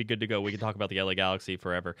 and we'll be good to go. We can talk about the LA Galaxy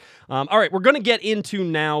forever. All right, we're going to get into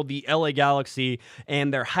now the LA Galaxy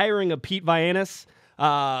and their hiring of Pete Vianis.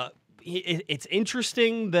 It's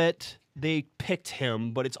interesting that they picked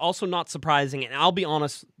him, but it's also not surprising. And I'll be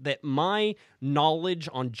honest that my knowledge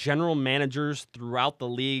on general managers throughout the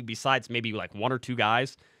league, besides maybe one or two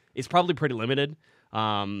guys, is probably pretty limited.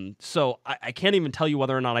 So I can't even tell you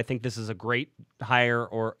whether or not I think this is a great hire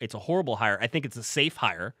or it's a horrible hire. I think it's a safe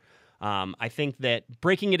hire. I think that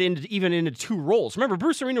breaking it into two roles. Remember,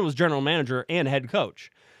 Bruce Arena was general manager and head coach.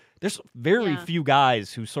 There's very few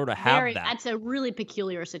guys who sort of have that. That's a really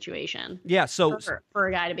peculiar situation. Yeah, so for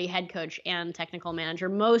a guy to be head coach and technical manager,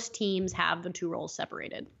 most teams have the two roles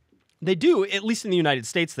separated. They do, at least in the United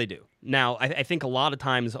States, they do. Now, I think a lot of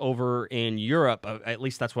times over in Europe, at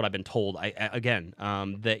least that's what I've been told,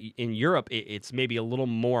 that in Europe, it's maybe a little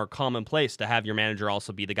more commonplace to have your manager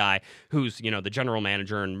also be the guy who's, the general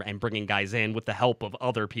manager and bringing guys in with the help of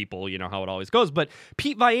other people, how it always goes. But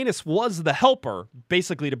Pete Vianis was the helper,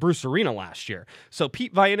 basically, to Bruce Arena last year. So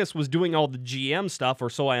Pete Vianis was doing all the GM stuff, or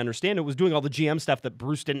so I understand it, was doing all the GM stuff that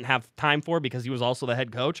Bruce didn't have time for because he was also the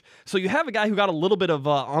head coach. So you have a guy who got a little bit of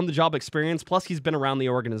on-the-job experience, plus he's been around the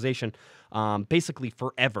organization basically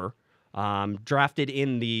forever. Drafted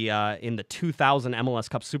in the 2000 MLS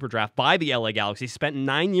Cup Super Draft by the LA Galaxy. Spent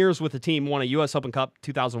 9 years with the team. Won a U.S. Open Cup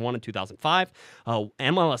 2001 and 2005,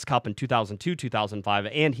 MLS Cup in 2002, 2005,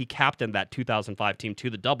 and he captained that 2005 team to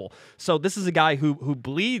the double. So this is a guy who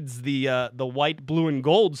bleeds the white, blue, and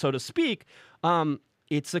gold, so to speak.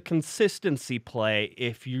 It's a consistency play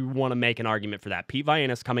if you want to make an argument for that. Pete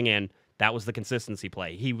Vianis coming in. That was the consistency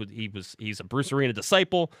play. He's a Bruce Arena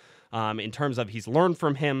disciple in terms of he's learned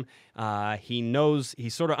from him. He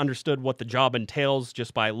sort of understood what the job entails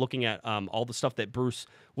just by looking at all the stuff that Bruce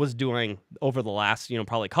was doing over the last,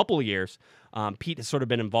 probably a couple of years. Pete has sort of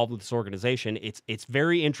been involved with this organization. It's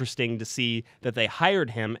very interesting to see that they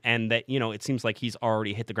hired him and that, it seems like he's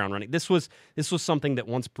already hit the ground running. This was something that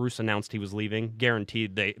once Bruce announced he was leaving,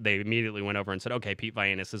 guaranteed they immediately went over and said, okay, Pete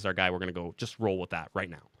Vianis is our guy. We're going to go just roll with that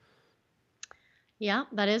right now. Yeah,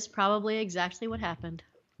 that is probably exactly what happened.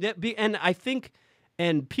 Yeah, and I think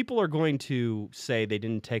And people are going to say they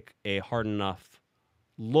didn't take a hard enough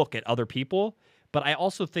look at other people. But I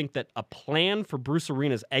also think that a plan for Bruce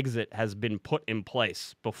Arena's exit has been put in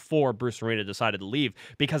place before Bruce Arena decided to leave,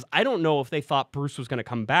 because I don't know if they thought Bruce was going to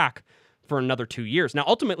come back for another 2 years. Now,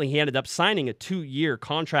 ultimately, he ended up signing a 2-year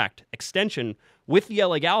contract extension with the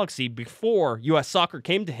LA Galaxy before U.S. Soccer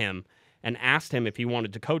came to him and asked him if he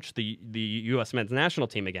wanted to coach the U.S. men's national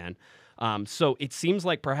team again. So it seems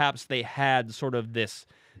like perhaps they had sort of this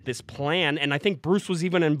plan, and I think Bruce was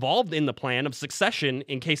even involved in the plan of succession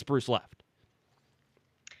in case Bruce left.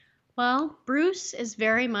 Well, Bruce is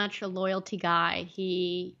very much a loyalty guy.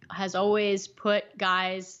 He has always put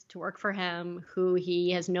guys to work for him who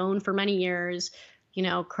he has known for many years. You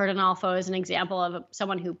know, Curt Onalfo is an example of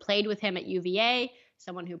someone who played with him at UVA,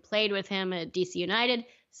 someone who played with him at DC United,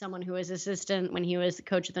 someone who was assistant when he was the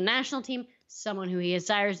coach of the national team, someone who he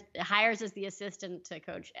hires as the assistant to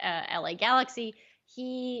coach LA Galaxy.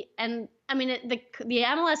 The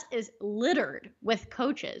MLS is littered with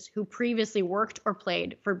coaches who previously worked or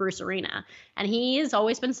played for Bruce Arena. And he has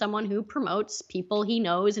always been someone who promotes people he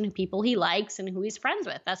knows and people he likes and who he's friends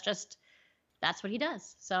with. That's what he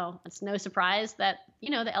does. So it's no surprise that, the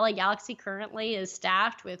LA Galaxy currently is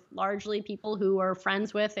staffed with largely people who are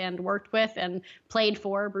friends with and worked with and played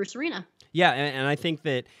for Bruce Arena. Yeah, and I think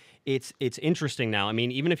that it's interesting now. I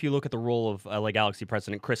mean, even if you look at the role of LA Galaxy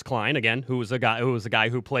president Chris Klein, again, who was a guy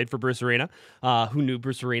who played for Bruce Arena, who knew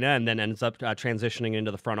Bruce Arena, and then ends up transitioning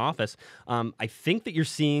into the front office. I think that you're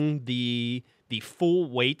seeing the full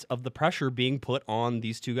weight of the pressure being put on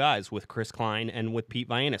these two guys with Chris Klein and with Pete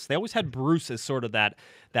Vianis. They always had Bruce as sort of that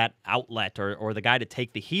outlet or the guy to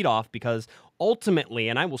take the heat off, because ultimately,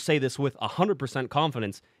 and I will say this with 100%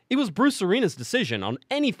 confidence, it was Bruce Arena's decision on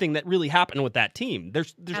anything that really happened with that team.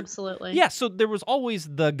 There's Absolutely. Yeah, so there was always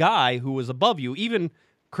the guy who was above you. Even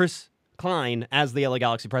Chris Klein, as the LA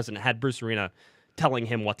Galaxy president, had Bruce Arena telling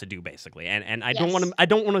him what to do, basically. And I don't want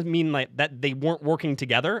to mean like that they weren't working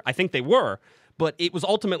together. I think they were, but it was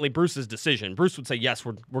ultimately Bruce's decision. Bruce would say, "Yes,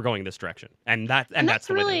 we're going this direction," and that's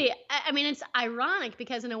really. I mean, it's ironic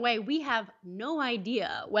because in a way we have no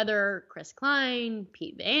idea whether Chris Klein,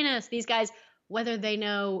 Pete Vianis, these guys, whether they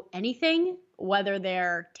know anything, whether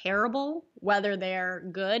they're terrible, whether they're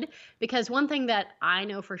good. Because one thing that I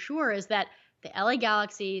know for sure is that the LA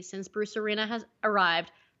Galaxy, since Bruce Arena has arrived,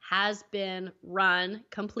 has been run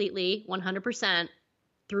completely 100%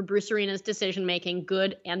 through Bruce Arena's decision-making,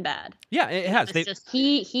 good and bad. Yeah, it has.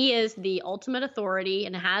 He is the ultimate authority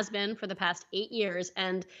and has been for the past 8 years.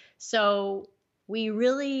 And so we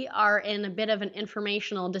really are in a bit of an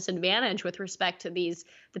informational disadvantage with respect to the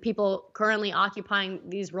people currently occupying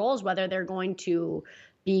these roles, whether they're going to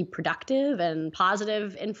be productive and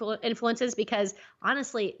positive influences, because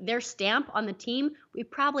honestly, their stamp on the team, we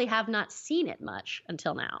probably have not seen it much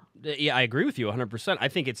until now. Yeah, I agree with you 100%. I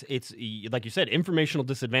think it's like you said, informational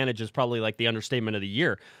disadvantage is probably like the understatement of the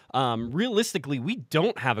year. Realistically, we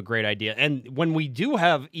don't have a great idea. And when we do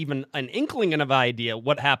have even an inkling of an idea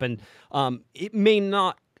what happened, it may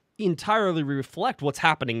not entirely reflect what's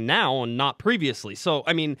happening now and not previously. So,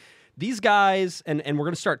 I mean, these guys, and we're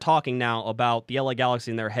going to start talking now about the LA Galaxy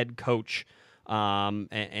and their head coach,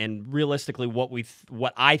 and realistically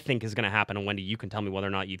what I think is going to happen. And Wendy, you can tell me whether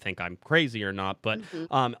or not you think I'm crazy or not. But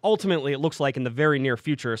ultimately, it looks like in the very near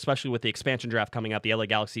future, especially with the expansion draft coming up, the LA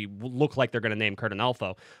Galaxy look like they're going to name Curt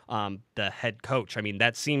Onalfo the head coach. I mean,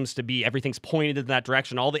 that seems to be everything's pointed in that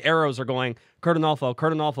direction. All the arrows are going Curt Onalfo,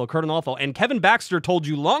 Curt Onalfo, Curt Onalfo. And Kevin Baxter told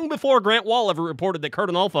you long before Grant Wall ever reported that Curt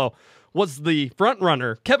Onalfo was the front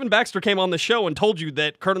runner. Kevin Baxter came on the show and told you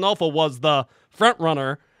that Curt Onalfo was the front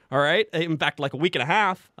runner. All right. In fact, like a week and a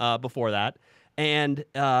half before that. And,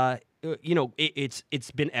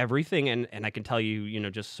 it's been everything. And I can tell you,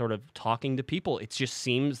 just sort of talking to people, it just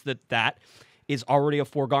seems that is already a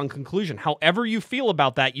foregone conclusion. However you feel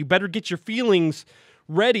about that, you better get your feelings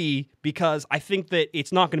ready, because I think that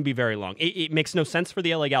it's not going to be very long. It makes no sense for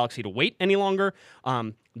the LA Galaxy to wait any longer.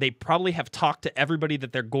 They probably have talked to everybody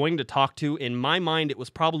that they're going to talk to. In my mind, it was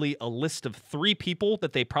probably a list of 3 people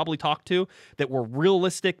that they probably talked to that were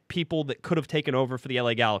realistic people that could have taken over for the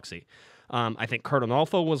LA Galaxy. I think Curt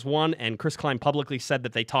Onalfo was one, and Chris Klein publicly said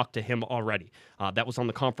that they talked to him already. That was on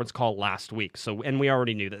the conference call last week. So, and we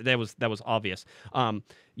already knew that was obvious.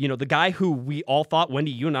 the guy who we all thought,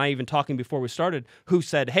 Wendy, you and I even talking before we started, who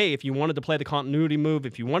said, hey, if you wanted to play the continuity move,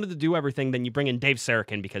 if you wanted to do everything, then you bring in Dave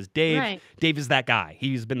Sarakin, because Dave is that guy.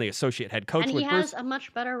 He's been the associate head coach. And with he has a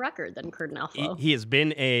much better record than Curt Onalfo. He has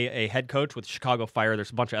been a head coach with Chicago Fire.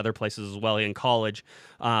 There's a bunch of other places as well in college.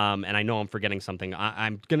 And I know I'm forgetting something.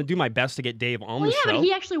 I'm going to do my best to get Dave on the show. But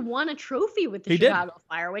he actually won a trophy with the Chicago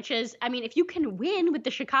Fire, which is, I mean, if you can win with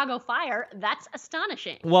the Chicago Fire, that's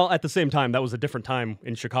astonishing. Well, at the same time, that was a different time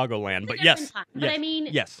in Chicagoland. But yes. But I mean,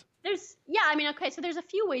 yes. So there's a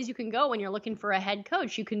few ways you can go when you're looking for a head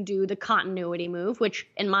coach. You can do the continuity move, which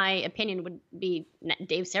in my opinion would be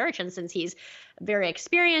Dave Sarakin, since he's very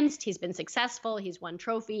experienced, he's been successful, he's won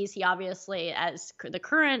trophies. He obviously, as the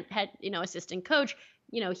current head, assistant coach,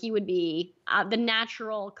 he would be the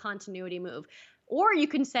natural continuity move. Or you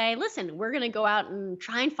can say, listen, we're going to go out and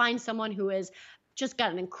try and find someone who has just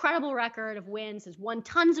got an incredible record of wins, has won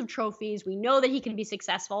tons of trophies. We know that he can be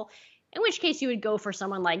successful. In which case you would go for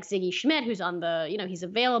someone like Ziggy Schmidt, who's on the, he's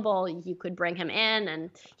available. You could bring him in, and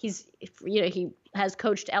he has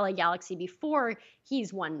coached LA Galaxy before.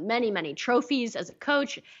 He's won many, many trophies as a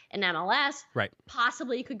coach in MLS. Right.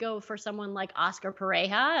 Possibly you could go for someone like Oscar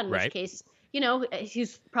Pareja, in which case,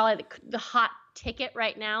 he's probably the hot ticket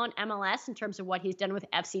right now in MLS in terms of what he's done with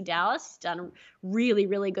FC Dallas. He's done a really,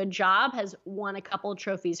 really good job, has won a couple of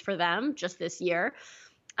trophies for them just this year.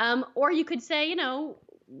 Or you could say,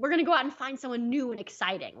 we're going to go out and find someone new and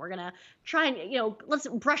exciting. We're going to try and, let's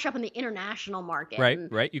brush up on the international market.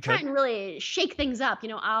 Right. You try and really shake things up, a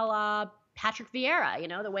la Patrick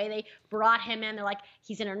Vieira, the way they brought him in. They're like,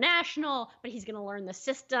 he's international, but he's going to learn the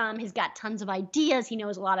system. He's got tons of ideas. He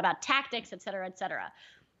knows a lot about tactics, et cetera, et cetera.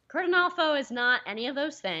 Curt Onalfo is not any of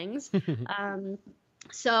those things.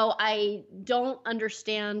 So I don't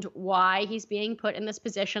understand why he's being put in this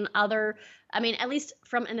position at least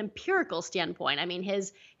from an empirical standpoint. I mean,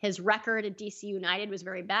 his record at DC United was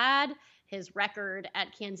very bad. His record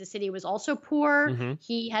at Kansas City was also poor. Mm-hmm.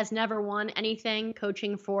 He has never won anything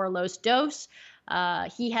coaching for Los Dos.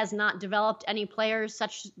 He has not developed any players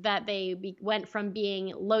such that they went from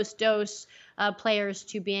being Los Dos players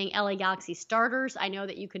to being LA Galaxy starters. I know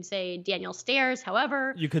that you could say Daniel Stairs,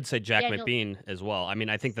 however. You could say Jack McBean as well. I mean,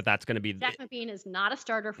 I think that's going to be... Jack McBean is not a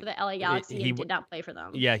starter for the LA Galaxy. He did not play for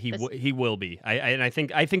them. Yeah, he will be. I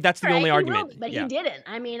think that's the only argument. But he didn't.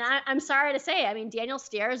 I mean, I'm sorry to say. I mean, Daniel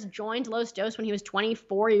Stairs joined Los Dos when he was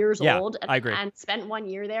 24 years old. I agree. And spent 1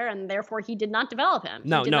 year there, and therefore he did not develop him. He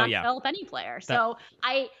did not develop any player. So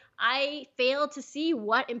I fail to see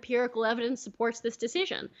what empirical evidence supports this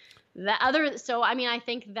decision. I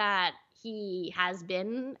think that he has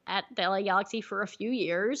been at the LA Galaxy for a few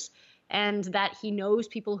years, and that he knows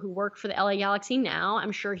people who work for the LA Galaxy now.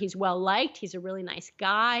 I'm sure he's well liked. He's a really nice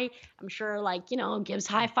guy. I'm sure gives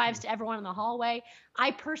high fives to everyone in the hallway.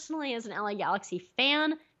 I personally, as an LA Galaxy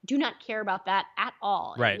fan, do not care about that at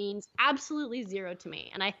all. Right. It means absolutely zero to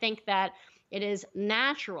me. And I think that it is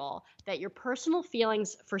natural that your personal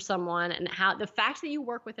feelings for someone and how the fact that you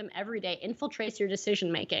work with them every day infiltrates your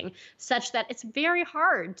decision making, such that it's very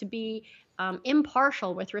hard to be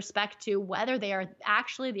impartial with respect to whether they are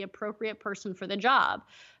actually the appropriate person for the job.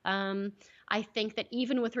 I think that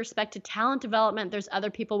even with respect to talent development, there's other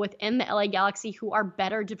people within the LA Galaxy who are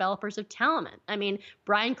better developers of talent. I mean,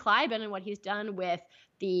 Brian Kleiben and what he's done with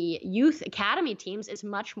the youth academy teams is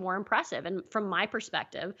much more impressive, and from my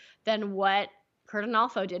perspective, than what Curt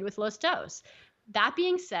Onalfo did with Los Dos. That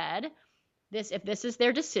being said, if this is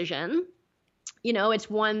their decision, it's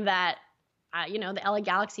one that the LA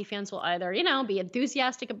Galaxy fans will either be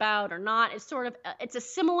enthusiastic about or not. It's a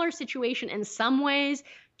similar situation in some ways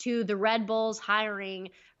to the Red Bulls hiring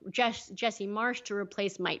Jesse Marsch to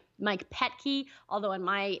replace Mike Petke, although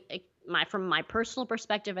from my personal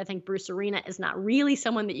perspective, I think Bruce Arena is not really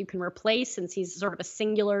someone that you can replace, since he's sort of a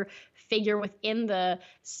singular figure within the,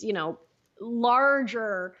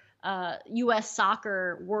 larger U.S.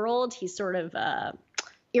 soccer world. He's sort of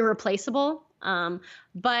irreplaceable.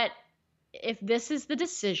 But if this is the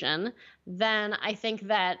decision, then I think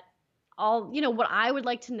that what I would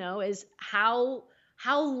like to know is how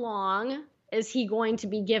long is he going to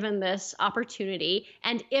be given this opportunity?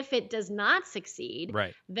 And if it does not succeed,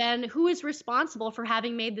 then who is responsible for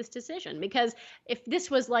having made this decision? Because if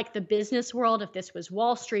this was like the business world, if this was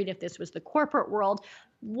Wall Street, if this was the corporate world,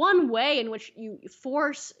 one way in which you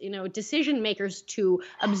force, decision makers to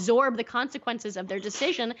absorb the consequences of their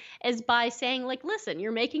decision is by saying, listen,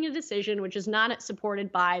 you're making a decision which is not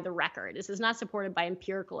supported by the record. This is not supported by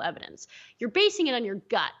empirical evidence. You're basing it on your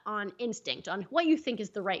gut, on instinct, on what you think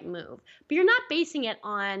is the right move. But you're not basing it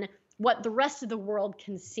on what the rest of the world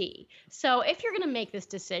can see. So if you're going to make this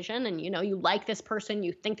decision and you like this person,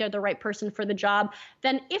 you think they're the right person for the job,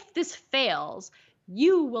 then if this fails,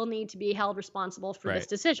 you will need to be held responsible for this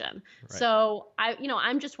decision. Right. So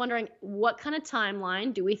I'm just wondering, what kind of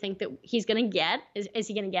timeline do we think that he's going to get? Is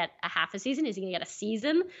he going to get a half a season? Is he going to get a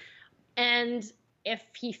season? And if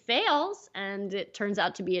he fails and it turns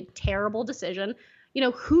out to be a terrible decision,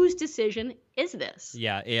 whose decision is this?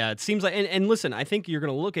 Yeah. It seems like, and listen, I think you're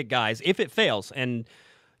going to look at guys, if it fails, and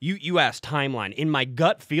you asked timeline. In my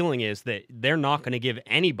gut feeling is that they're not going to give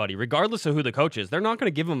anybody, regardless of who the coach is, they're not going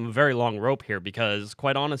to give them a very long rope here because,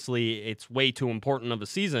 quite honestly, it's way too important of a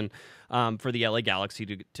season for the LA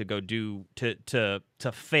Galaxy to go to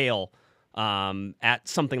fail at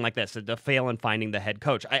something like this, to fail in finding the head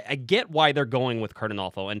coach. I get why they're going with Curt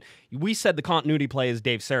Onalfo, and we said the continuity play is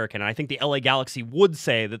Dave Sarachan, and I think the LA Galaxy would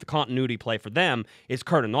say that the continuity play for them is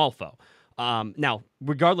Curt Onalfo. Now,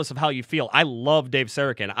 regardless of how you feel, I love Dave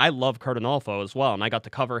Sarachan. I love Curt Onalfo as well, and I got to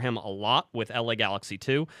cover him a lot with LA Galaxy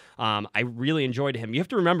too. I really enjoyed him. You have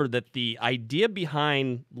to remember that the idea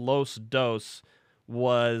behind Los Dos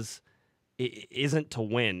isn't to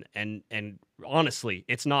win, and honestly,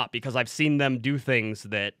 it's not, because I've seen them do things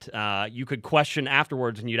that you could question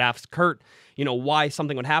afterwards, and you'd ask Curt, why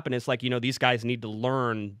something would happen. It's like, these guys need to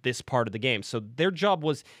learn this part of the game. So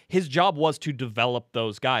his job was to develop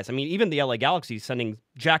those guys. I mean, even the LA Galaxy sending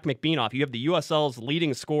Jack McBean off. You have the USL's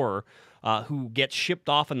leading scorer who gets shipped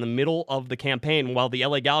off in the middle of the campaign while the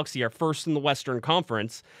LA Galaxy are first in the Western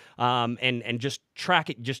Conference, and just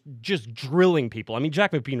just drilling people. I mean,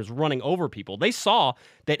 Jack McBean was running over people. They saw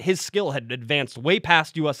that his skill had advanced way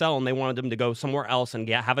past USL, and they wanted him to go somewhere else and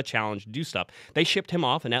have a challenge, do stuff. They shipped him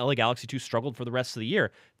off, and LA Galaxy 2 struggled for the rest of the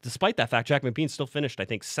year. Despite that fact, Jack McBean still finished, I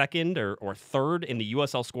think, second or third in the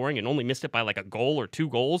USL scoring and only missed it by like a goal or 2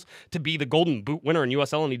 goals to be the Golden Boot winner in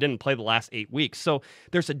USL, and he didn't play the last 8 weeks. So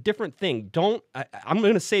there's a different thing. I'm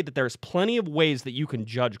going to say that there's plenty of ways that you can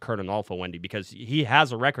judge Curt Onalfo, Wendy, because he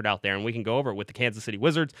has a record out there, and we can go over it with the Kansas City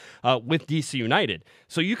Wizards, with DC United.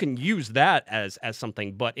 So you can use that as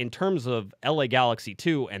something. But in terms of LA Galaxy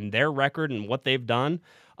 2 and their record and what they've done,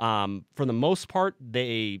 for the most part,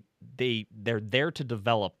 they're there to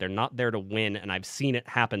develop. They're not there to win, and I've seen it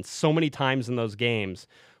happen so many times in those games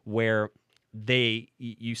where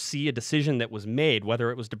you see a decision that was made,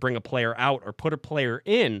 whether it was to bring a player out or put a player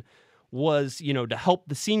in, was to help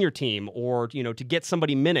the senior team, or to get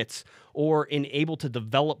somebody minutes, or able to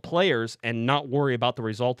develop players and not worry about the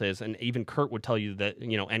result is. And even Curt would tell you that,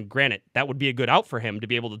 and granted, that would be a good out for him to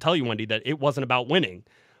be able to tell you, Wendy, that it wasn't about winning.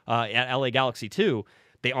 At LA Galaxy 2,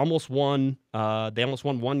 they almost won. They almost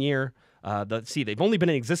won 1 year. They've only been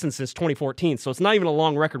in existence since 2014, so it's not even a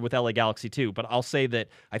long record with LA Galaxy 2. But I'll say that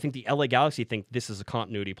I think the LA Galaxy think this is a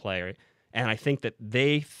continuity play, and I think that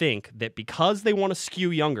they think that because they want to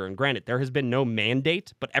skew younger, and granted, there has been no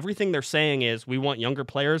mandate, but everything they're saying is we want younger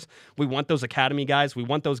players, we want those academy guys, we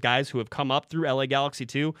want those guys who have come up through LA Galaxy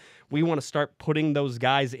 2. We want to start putting those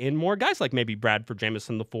guys in more. Guys like maybe Bradford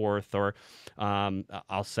Jamison IV, or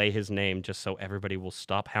I'll say his name just so everybody will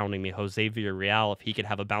stop hounding me, Jose Villarreal, if he could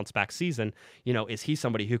have a bounce-back season, is he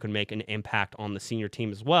somebody who can make an impact on the senior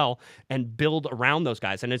team as well and build around those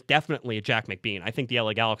guys? And it's definitely a Jack McBean. I think the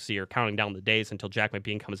LA Galaxy are counting down the days until Jack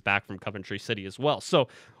McBean comes back from Coventry City as well. So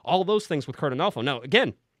all of those things with Curt Onalfo. Now,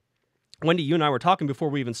 again, Wendy, you and I were talking before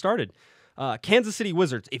we even started. Kansas City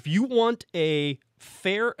Wizards, if you want a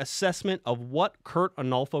fair assessment of what Curt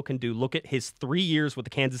Onalfo can do, look at his 3 years with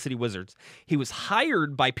the Kansas City Wizards. He was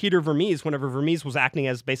hired by Peter Vermees whenever Vermees was acting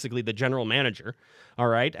as basically the general manager. All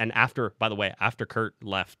right. And after Curt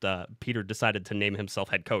left, Peter decided to name himself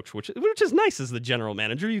head coach, which is nice as the general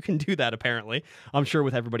manager. You can do that, apparently, I'm sure,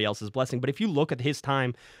 with everybody else's blessing. But if you look at his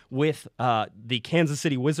time with the Kansas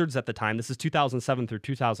City Wizards at the time, this is 2007 through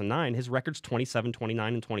 2009, his record's 27,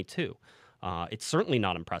 29, and 22. It's certainly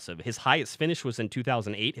not impressive. His highest finish was in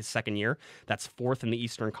 2008, his second year. That's 4th in the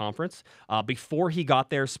Eastern Conference. Before he got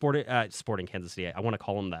there, Sporting Kansas City, I want to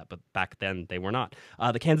call them that, but back then they were not.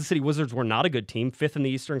 The Kansas City Wizards were not a good team. 5th in the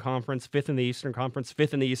Eastern Conference, 5th in the Eastern Conference,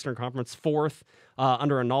 5th in the Eastern Conference, 4th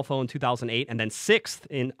under Onalfo in 2008, and then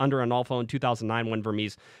 6th under Onalfo in 2009 when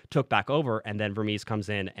Vermees took back over, and then Vermees comes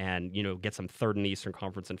in and gets him 3rd in the Eastern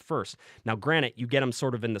Conference and 1st. Now, granted, you get him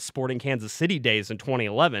sort of in the Sporting Kansas City days in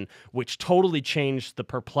 2011, which totally changed the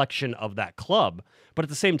perplexion of that club. But But at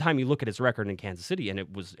the same time, you look at his record in Kansas City, and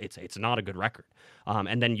it's not a good record.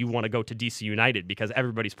 And then you want to go to DC United because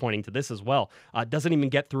everybody's pointing to this as well. Doesn't even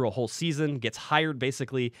get through a whole season. Gets hired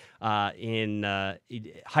basically hired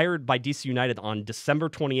by DC United on December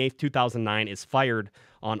 28th, 2009. Is fired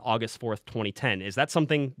on August 4th, 2010. Is that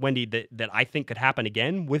something, Wendy, that I think could happen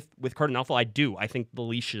again with Curt Onalfo? I do. I think the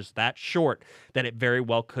leash is that short that it very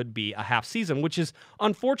well could be a half season, which is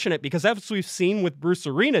unfortunate because as we've seen with Bruce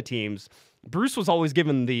Arena teams, Bruce was always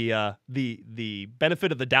given the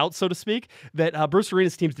benefit of the doubt, so to speak, that Bruce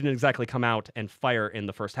Arena's teams didn't exactly come out and fire in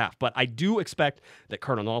the first half. But I do expect that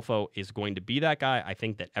Curt Onalfo is going to be that guy. I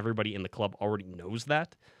think that everybody in the club already knows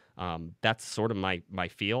that. That's sort of my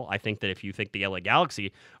feel. I think that if you think the LA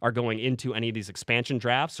Galaxy are going into any of these expansion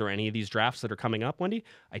drafts or any of these drafts that are coming up, Wendy,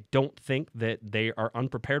 I don't think that they are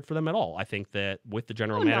unprepared for them at all. I think that with the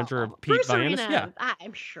general manager of Pete Vianis,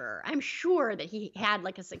 I'm sure that he had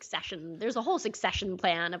like a succession. There's a whole succession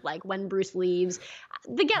plan of like when Bruce leaves.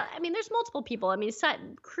 There's multiple people. I mean,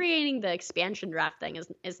 creating the expansion draft thing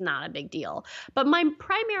is not a big deal. But my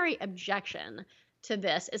primary objection to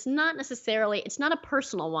this it's not a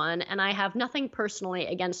personal one, and I have nothing personally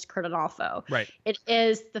against Curt Onalfo. Right. It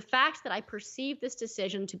is the fact that I perceive this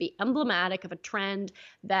decision to be emblematic of a trend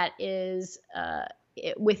that is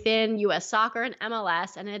within U.S. soccer and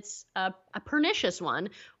MLS, and it's a pernicious one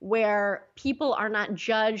where people are not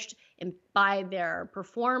judged by their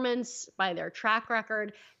performance, by their track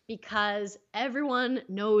record, because everyone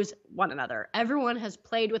knows one another. Everyone has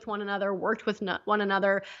played with one another, worked with one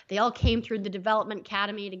another. They all came through the development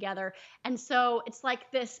academy together. And so it's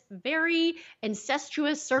like this very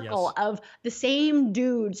incestuous circle of the same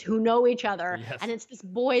dudes who know each other. Yes. And it's this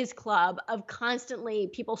boys club of constantly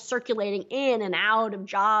people circulating in and out of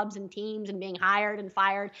jobs and teams and being hired and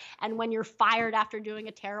fired. And when you're fired after doing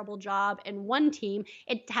a terrible job in one team,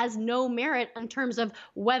 it has no merit in terms of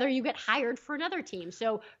whether you get hired for another team.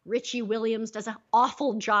 So Richie Williams does an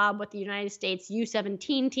awful job with the United States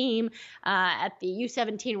U17 team at the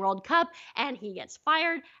U17 World Cup, and he gets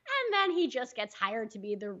fired, and then he just gets hired to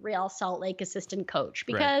be the Real Salt Lake assistant coach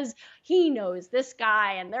because he knows this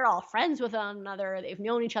guy, and they're all friends with one another. They've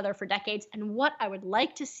known each other for decades. And what I would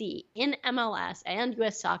like to see in MLS and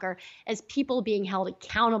U.S. soccer is people being held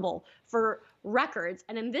accountable for records.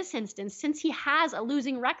 And in this instance, since he has a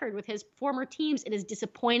losing record with his former teams, it is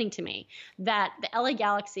disappointing to me that the LA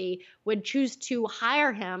Galaxy would choose to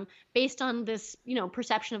hire him based on this,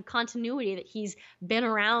 perception of continuity that he's been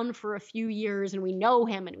around for a few years and we know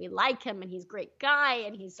him and we like him and he's a great guy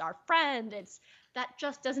and he's our friend. That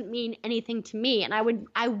just doesn't mean anything to me. And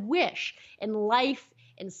I wish in life,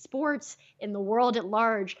 in sports, in the world at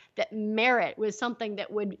large, that merit was something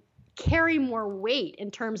that would carry more weight in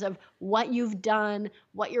terms of what you've done,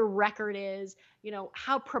 what your record is,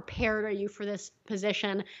 how prepared are you for this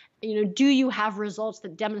position? Do you have results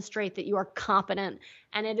that demonstrate that you are competent?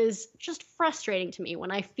 And it is just frustrating to me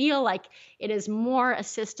when I feel like it is more a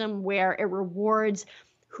system where it rewards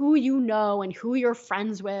who you know and who you're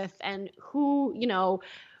friends with and who,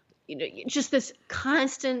 just this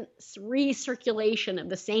constant recirculation of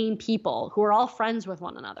the same people who are all friends with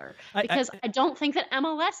one another. Because I don't think that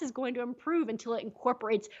MLS is going to improve until it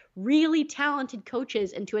incorporates really talented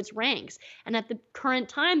coaches into its ranks. And at the current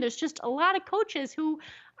time, there's just a lot of coaches who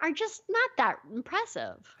are just not that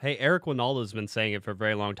impressive. Hey, Eric Winalda's been saying it for a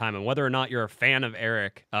very long time, and whether or not you're a fan of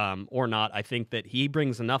Eric or not, I think that he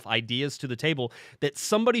brings enough ideas to the table that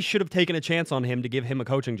somebody should have taken a chance on him to give him a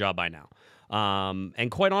coaching job by now. And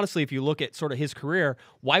quite honestly, if you look at sort of his career,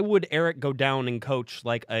 why would Eric go down and coach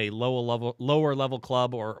like a lower level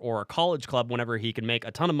club or a college club whenever he can make a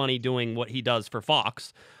ton of money doing what he does for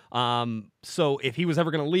Fox? So if he was ever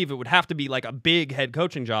going to leave, it would have to be like a big head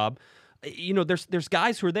coaching job. There's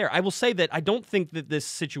guys who are there. I will say that I don't think that this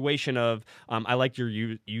situation of I like your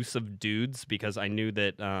use of dudes because I knew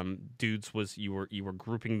that dudes was you were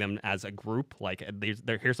grouping them as a group. Like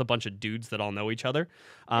here's a bunch of dudes that all know each other.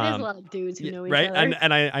 There's a lot of dudes who know each other, right?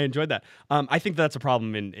 And I enjoyed that. I think that's a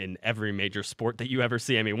problem in every major sport that you ever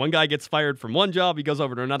see. I mean, one guy gets fired from one job, he goes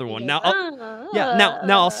over to another one. Now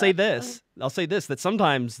I'll say this. That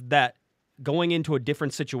sometimes that. Going into a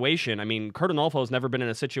different situation, I mean, Curt Onalfo has never been in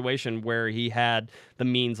a situation where he had the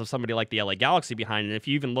means of somebody like the LA Galaxy behind. And if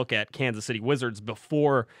you even look at Kansas City Wizards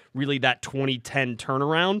before really that 2010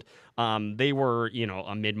 turnaround, They were,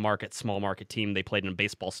 a mid-market, small-market team. They played in a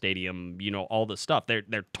baseball stadium, all this stuff.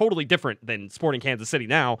 They're totally different than Sporting Kansas City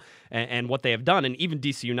now and what they have done. And even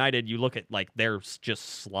DC United, you look at, there's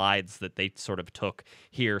just slides that they sort of took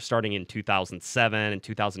here starting in 2007 and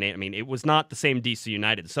 2008. I mean, it was not the same DC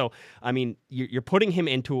United. So, I mean, you're putting him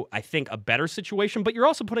into, I think, a better situation, but you're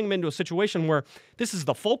also putting him into a situation where this is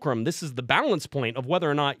the fulcrum, this is the balance point of whether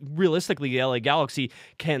or not, realistically, the LA Galaxy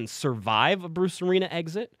can survive a Bruce Arena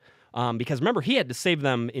exit. Because remember, he had to save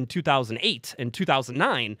them in 2008 and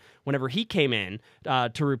 2009 whenever he came in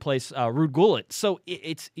to replace Ruud Gullit. So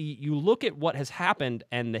you look at what has happened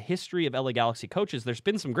and the history of LA Galaxy coaches, there's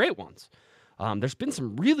been some great ones. There's been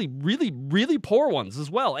some really, really, really poor ones as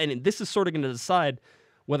well. And this is sort of going to decide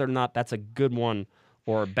whether or not that's a good one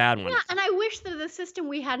or a bad one. Yeah, and I wish that the system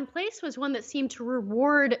we had in place was one that seemed to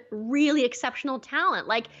reward really exceptional talent.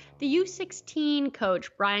 Like the U16 coach,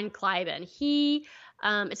 Brian Kleiben,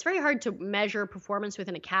 it's very hard to measure performance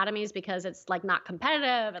within academies because it's not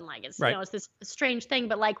competitive and it's right. It's this strange thing.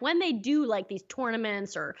 But when they do these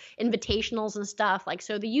tournaments or invitationals and stuff,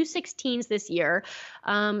 so the U16s this year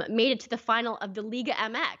made it to the final of the Liga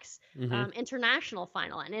MX international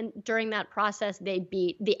final, and during that process they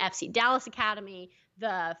beat the FC Dallas Academy,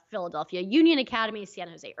 the Philadelphia Union Academy, San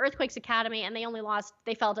Jose Earthquakes Academy, and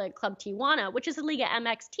they fell to Club Tijuana, which is a Liga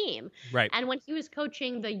MX team. Right. And when he was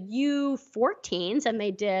coaching the U14s and they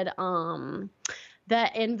did the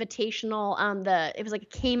invitational, it was a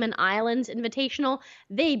Cayman Islands invitational,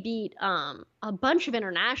 they beat a bunch of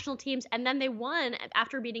international teams, and then they won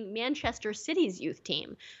after beating Manchester City's youth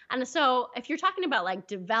team. And so if you're talking about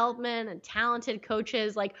development and talented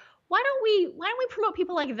coaches, why don't we promote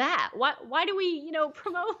people like that? Why do we,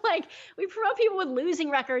 promote we promote people with losing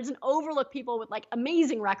records and overlook people with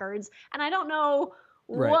amazing records? And I don't know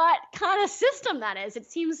what kind of system that is. It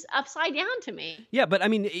seems upside down to me. Yeah, but I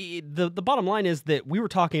mean, the bottom line is that we were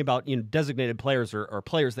talking about designated players or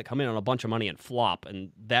players that come in on a bunch of money and flop,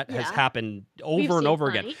 and that has happened over and over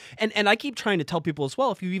again. And I keep trying to tell people as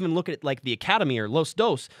well, if you even look at the Academy or Los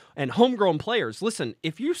Dos and homegrown players, listen,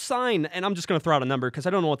 if you sign, and I'm just going to throw out a number because I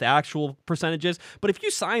don't know what the actual percentage is, but if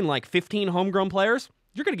you sign 15 homegrown players,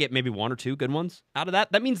 you're going to get maybe one or two good ones out of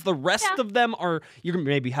that. That means the rest of them you're going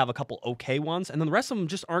to maybe have a couple okay ones, and then the rest of them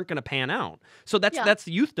just aren't going to pan out. So that's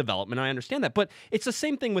youth development. I understand that. But it's the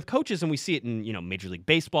same thing with coaches, and we see it in Major League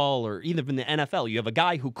Baseball or even in the NFL. You have a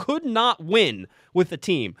guy who could not win with a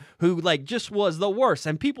team, who just was the worst,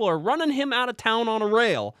 and people are running him out of town on a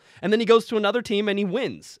rail, and then he goes to another team and he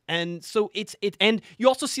wins. And so and you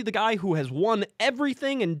also see the guy who has won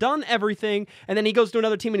everything and done everything, and then he goes to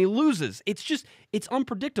another team and he loses. It's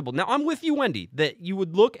unpredictable. Now, I'm with you, Wendy, that you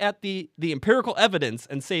would look at the empirical evidence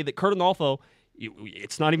and say that Curt Onalfo,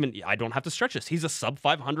 it's not even, I don't have to stretch this. He's a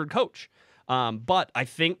sub-500 coach. But I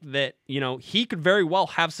think that, he could very well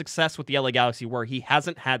have success with the LA Galaxy where he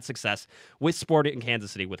hasn't had success with Sporting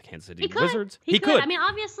Kansas City, with Kansas City Wizards. He could. I mean,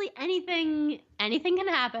 obviously, anything can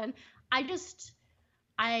happen.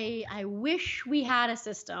 I wish we had a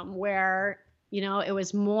system where, it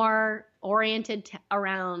was more oriented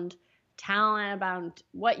around talent, about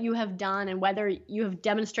what you have done and whether you have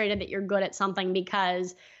demonstrated that you're good at something,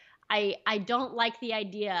 because I don't like the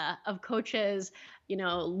idea of coaches,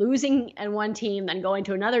 losing in one team, then going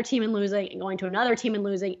to another team and losing, and going to another team and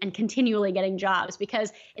losing, and continually getting jobs,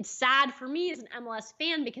 because it's sad for me as an MLS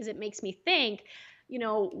fan, because it makes me think,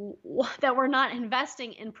 that we're not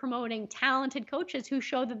investing in promoting talented coaches who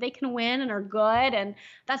show that they can win and are good. And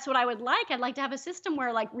that's what I would like. I'd like to have a system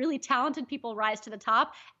where really talented people rise to the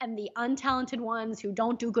top and the untalented ones who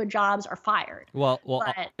don't do good jobs are fired. Well,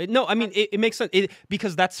 no, I mean, it makes sense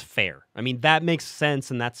because that's fair. I mean, that makes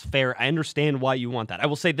sense and that's fair. I understand why you want that. I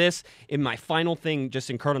will say this in my final thing, just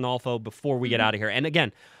in Curt Onalfo before we get out of here. And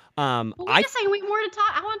again, well, wait a second. We more to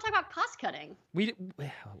talk. I want to talk about cost cutting. We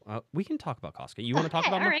can talk about cost cutting. You want to talk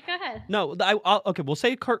about? All right, go ahead. No, okay. We'll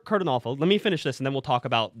say Curt Onalfo. Let me finish this, and then we'll talk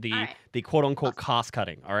about the quote unquote cost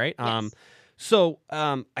cutting. All right. Yes. So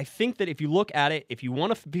I think that if you look at it, if you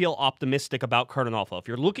want to feel optimistic about Curt Onalfo, if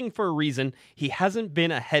you're looking for a reason, he hasn't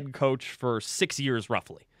been a head coach for 6 years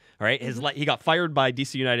roughly. All right, he got fired by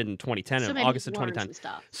DC United in 2010, in August of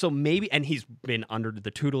 2010. So maybe, and he's been under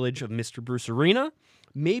the tutelage of Mr. Bruce Arena.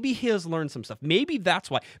 Maybe he has learned some stuff. Maybe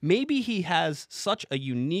that's why. Maybe he has such a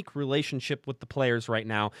unique relationship with the players right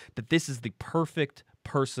now that this is the perfect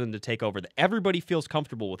person to take over, that everybody feels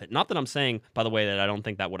comfortable with it. Not that I'm saying, by the way, that I don't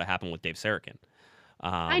think that would have happened with Dave Sarakin.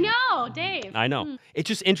 I know, Dave. I know. It's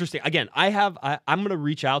just interesting. Again, I'm going to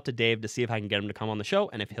reach out to Dave to see if I can get him to come on the show,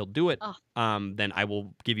 and if he'll do it, then I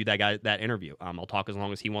will give you that interview. I'll talk as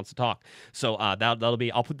long as he wants to talk. So that'll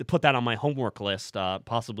be. I'll put that on my homework list,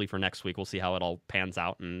 possibly for next week. We'll see how it all pans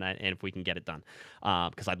out, and if we can get it done.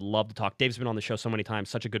 Because I'd love to talk. Dave's been on the show so many times,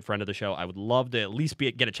 such a good friend of the show. I would love to at least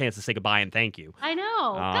get a chance to say goodbye and thank you. I know.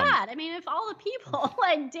 God, I mean, if all the people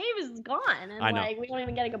like Dave is gone, and like we don't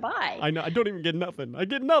even get a goodbye. I know. I don't even get nothing. I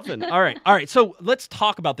get nothing. All right. So let's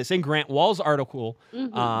talk about this. In Grant Wall's article,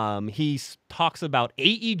 he talks about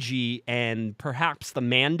AEG and perhaps the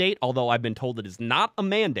mandate, although I've been told it is not a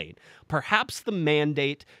mandate, perhaps the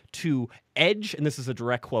mandate to edge, and this is a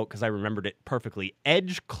direct quote because I remembered it perfectly,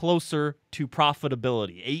 edge closer to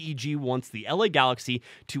profitability. AEG wants the LA Galaxy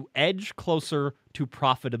to edge closer to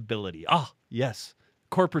profitability. Ah, yes.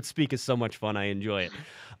 Corporate speak is so much fun. I enjoy it.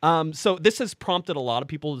 So this has prompted a lot of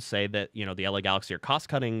people to say that, the LA Galaxy are cost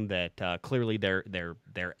cutting, that clearly they're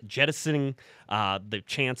jettisoning the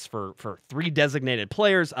chance for 3 designated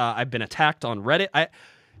players. I've been attacked on Reddit. I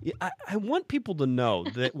want people to know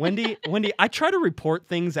that Wendy, I try to report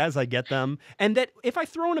things as I get them, and that if I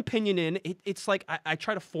throw an opinion in, it's like I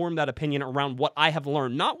try to form that opinion around what I have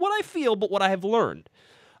learned, not what I feel, but what I have learned.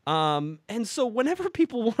 And so whenever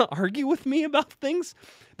people want to argue with me about things,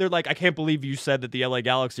 they're like, I can't believe you said that the LA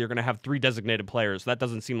Galaxy are going to have 3 designated players. That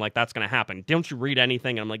doesn't seem like that's going to happen. Don't you read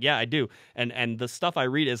anything? And I'm like, yeah, I do. And the stuff I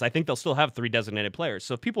read is I think they'll still have 3 designated players.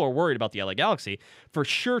 So if people are worried about the LA Galaxy, for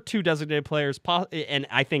sure 2 designated players, and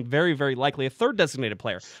I think very, very likely a 3rd designated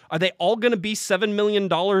player. Are they all going to be $7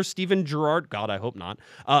 million Steven Gerrard? God, I hope not.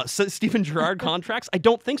 Steven Gerrard contracts? I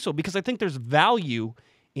don't think so, because I think there's value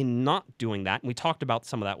in not doing that. And we talked about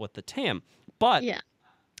some of that with the TAM. But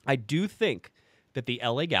I do think that the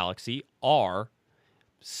LA Galaxy are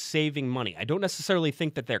saving money. I don't necessarily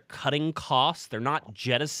think that they're cutting costs. They're not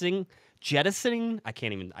jettisoning,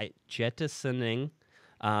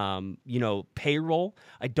 payroll.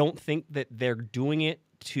 I don't think that they're doing it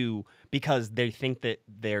because they think that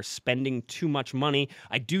they're spending too much money.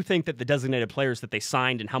 I do think that the designated players that they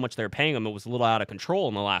signed and how much they're paying them, it was a little out of control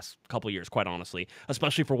in the last couple of years, quite honestly,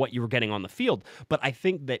 especially for what you were getting on the field. But I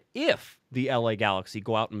think that if the LA Galaxy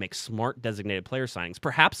go out and make smart designated player signings,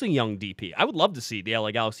 perhaps a young DP. I would love to see the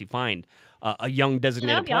LA Galaxy find a young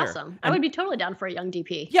designated player. That would be awesome. I would be totally down for a young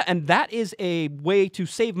DP. Yeah, and that is a way to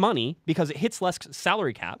save money because it hits less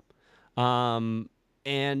salary cap.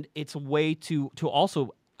 And it's a way to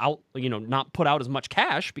also not put out as much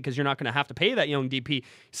cash because you're not going to have to pay that young DP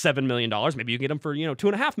 $7 million. Maybe you can get them for,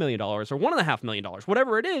 $2.5 million or $1.5 million,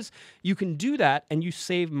 whatever it is. You can do that and you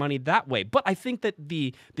save money that way. But I think that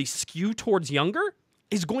the skew towards younger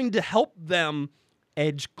is going to help them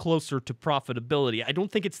edge closer to profitability. I don't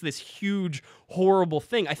think it's this huge, horrible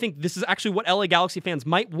thing. I think this is actually what LA Galaxy fans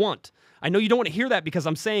might want. I know you don't want to hear that because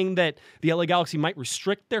I'm saying that the LA Galaxy might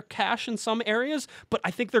restrict their cash in some areas, but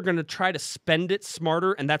I think they're going to try to spend it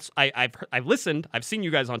smarter. And that's I've listened. I've seen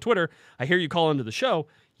you guys on Twitter. I hear you call into the show.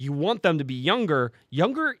 You want them to be younger.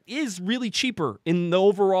 Younger is really cheaper in the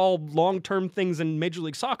overall long-term things in Major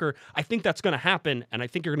League Soccer. I think that's going to happen, and I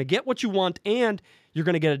think you're going to get what you want, and you're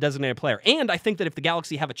going to get a designated player. And I think that if the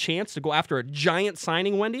Galaxy have a chance to go after a giant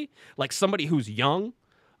signing, Wendy, like somebody who's young,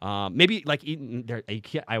 maybe like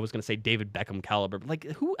I was going to say David Beckham caliber, but like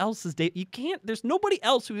who else is Dave? You can't. There's nobody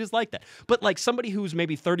else who is like that. But like somebody who's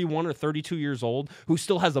maybe 31 or 32 years old, who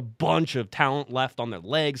still has a bunch of talent left on their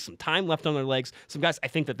legs, some time left on their legs. Some guys, I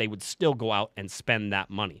think that they would still go out and spend that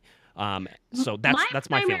money. So that's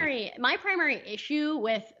my feeling. My primary issue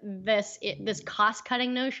with this cost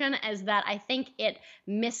cutting notion is that I think it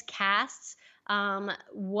miscasts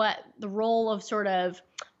what the role of sort of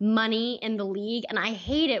money in the league. And I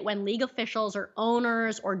hate it when league officials or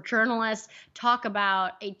owners or journalists talk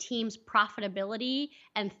about a team's profitability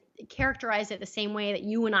and characterize it the same way that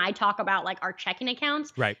you and I talk about like our checking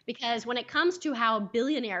accounts. Right. Because when it comes to how a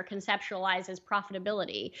billionaire conceptualizes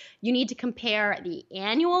profitability, you need to compare the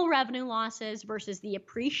annual revenue losses versus the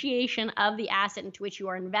appreciation of the asset into which you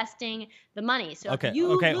are investing the money. So if you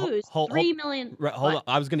lose $3 million. Right, hold on.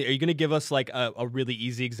 Are you going to give us like a really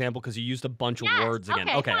easy example because you used a bunch of words again?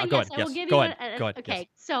 Okay, fine, go yes, ahead. Go ahead. Okay, yes.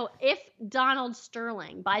 So if Donald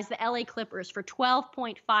Sterling buys the LA Clippers for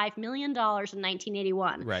 $12.5 million in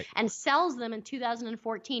 1981, right, and sells them in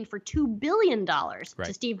 2014 for $2 billion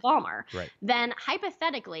to Steve Ballmer, then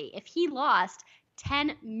hypothetically, if he lost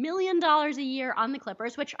 $10 million a year on the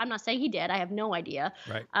Clippers, which I'm not saying he did. I have no idea.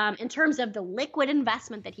 Right. In terms of the liquid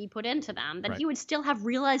investment that he put into them, then he would still have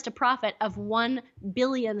realized a profit of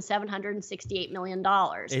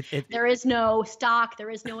 $1,768,000,000. There is no stock, there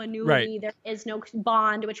is no annuity, there is no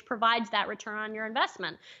bond which provides that return on your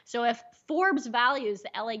investment. So if Forbes values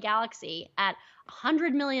the LA Galaxy at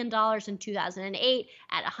 $100 million in 2008,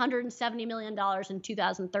 at $170 million in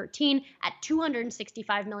 2013, at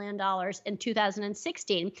 $265 million in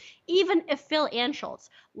 2016. Even if Phil Anschutz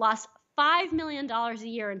lost $5 million a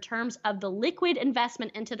year in terms of the liquid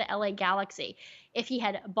investment into the LA Galaxy, if he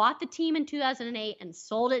had bought the team in 2008 and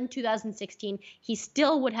sold it in 2016, he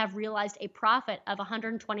still would have realized a profit of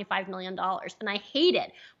 $125 million. And I hate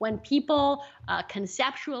it when people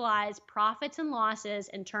conceptualize profits and losses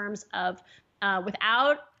in terms of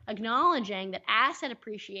without acknowledging that asset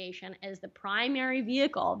appreciation is the primary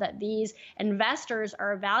vehicle that these investors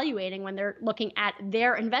are evaluating when they're looking at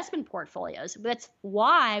their investment portfolios. That's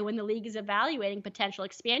why when the league is evaluating potential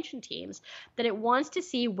expansion teams, that it wants to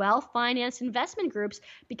see well-financed investment groups,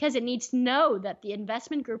 because it needs to know that the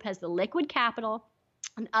investment group has the liquid capital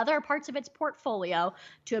and other parts of its portfolio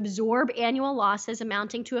to absorb annual losses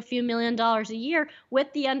amounting to a few $1,000,000 a year,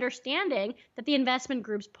 with the understanding that the investment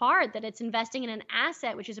group's part, that it's investing in an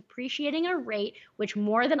asset which is appreciating at a rate which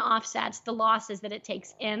more than offsets the losses that it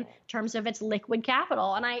takes in terms of its liquid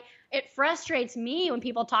capital. And it frustrates me when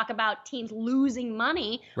people talk about teams losing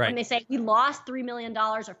money when they say we lost $3 million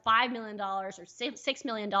or $5 million or $6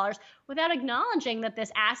 million, without acknowledging that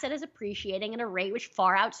this asset is appreciating at a rate which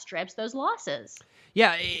far outstrips those losses.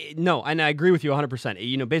 Yeah, no, and I agree with you 100%.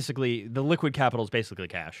 You know, basically, the liquid capital is basically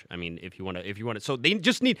cash. I mean, if you want to, so they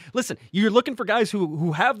just need. Listen, you're looking for guys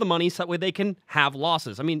who have the money, so that way they can have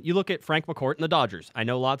losses. I mean, you look at Frank McCourt and the Dodgers. I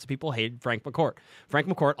know lots of people hate Frank McCourt. Frank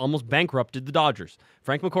McCourt almost bankrupted the Dodgers.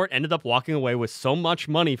 Frank McCourt ended up walking away with so much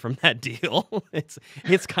money from that deal. It's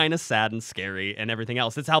kind of sad and scary and everything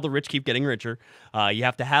else. It's how the rich keep getting richer. You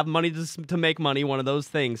have to have money to make money. One of those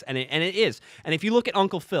things, and it is. And if you look at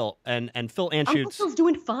Uncle Phil and Phil Anschutz. Phil's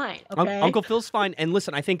doing fine. Okay? Uncle Phil's fine. And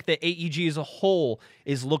listen, I think that AEG as a whole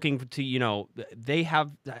is looking to, you know, they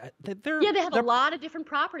have a lot of different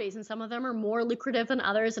properties, and some of them are more lucrative than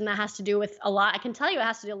others, and that has to do with a lot. I can tell you it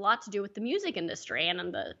has to do a lot to do with the music industry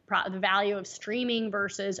and the value of streaming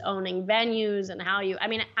versus owning venues and how you. I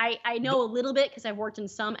mean, I know a little bit because I've worked in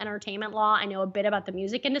some entertainment law. I know a bit about the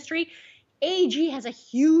music industry. AEG has a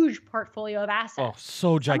huge portfolio of assets. Oh,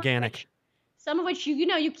 so gigantic. Some of which,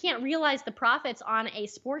 you can't realize the profits on a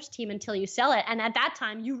sports team until you sell it. And at that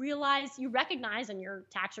time, you recognize in your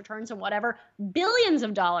tax returns and whatever, billions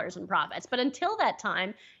of dollars in profits. But until that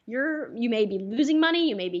time, you may be losing money,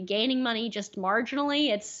 you may be gaining money just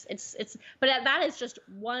marginally. But that is just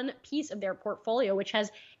one piece of their portfolio, which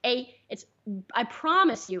has I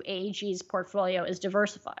promise you, AEG's portfolio is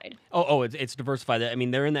diversified. It's diversified. I mean,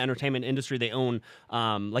 they're in the entertainment industry. They own,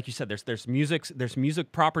 like you said, there's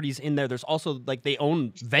music properties in there. There's also they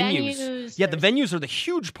own venues. Yeah, the venues are the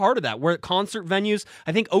huge part of that. Where concert venues,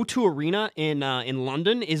 I think O2 Arena in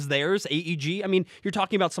London is theirs. AEG. I mean, you're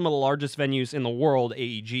talking about some of the largest venues in the world.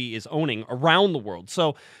 AEG is owning around the world.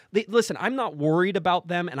 So listen, I'm not worried about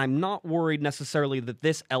them, and I'm not worried necessarily that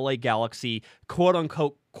this LA Galaxy quote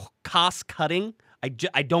unquote cost cutting. I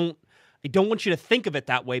don't want you to think of it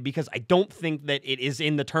that way, because I don't think that it is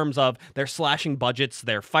in the terms of they're slashing budgets,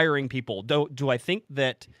 they're firing people. Do I think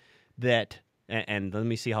that and let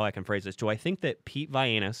me see how I can phrase this. Do I think that Pete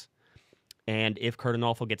Vianis, and if Curt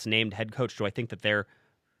Onalfo gets named head coach, do I think that they're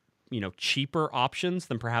cheaper options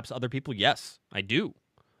than perhaps other people? Yes, I do.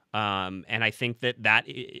 And I think that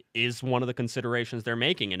is one of the considerations they're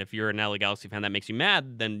making. And if you're an LA Galaxy fan that makes you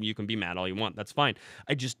mad, then you can be mad all you want. That's fine.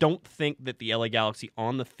 I just don't think that the LA Galaxy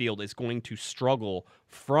on the field is going to struggle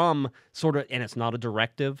from and it's not a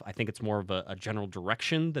directive. I think it's more of a general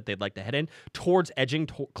direction that they'd like to head in towards edging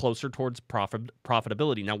closer towards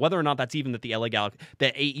profitability. Now, whether or not that's even that the LA Galaxy,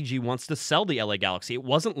 that AEG wants to sell the LA Galaxy, it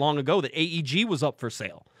wasn't long ago that AEG was up for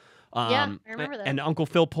sale. I remember that. And Uncle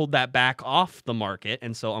Phil pulled that back off the market,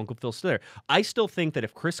 and so Uncle Phil's still there. I still think that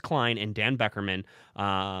if Chris Klein and Dan Beckerman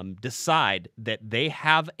decide that they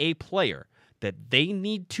have a player that they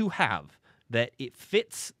need to have, that it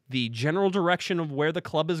fits the general direction of where the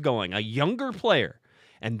club is going, a younger player,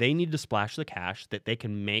 and they need to splash the cash, that they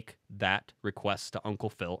can make that request to Uncle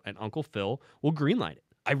Phil, and Uncle Phil will greenlight it.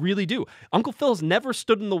 I really do. Uncle Phil's never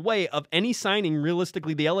stood in the way of any signing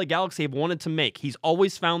realistically the LA Galaxy have wanted to make. He's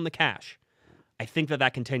always found the cash. I think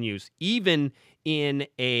that continues, even in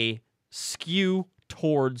a skew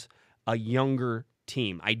towards a younger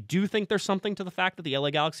team. I do think there's something to the fact that the LA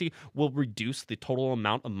Galaxy will reduce the total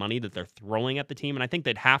amount of money that they're throwing at the team, and I think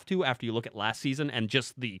they'd have to after you look at last season and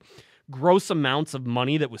just the gross amounts of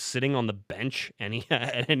money that was sitting on the bench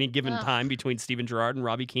at any given time between Steven Gerrard and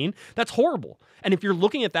Robbie Keane. That's horrible. And if you're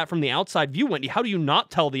looking at that from the outside view, Wendy, how do you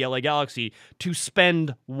not tell the LA Galaxy to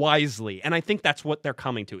spend wisely? And I think that's what they're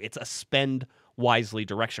coming to. It's a spend wisely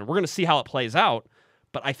direction. We're going to see how it plays out,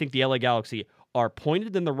 but I think the LA Galaxy are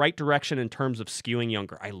pointed in the right direction in terms of skewing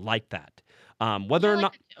younger. I like that. Whether or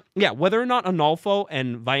not Onalfo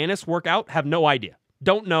and Vaenis work out, have no idea.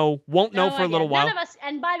 Don't know, won't know for a little while. None of us,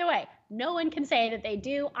 and by the way, no one can say that they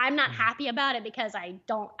do. I'm not happy about it because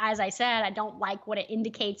as I said, I don't like what it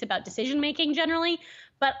indicates about decision making generally.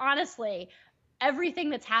 But honestly, everything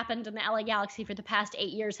that's happened in the LA Galaxy for the past 8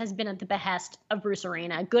 years has been at the behest of Bruce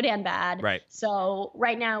Arena, good and bad. Right. So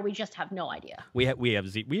right now we just have no idea. We have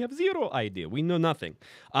zero idea. We know nothing.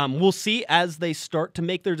 We'll see as they start to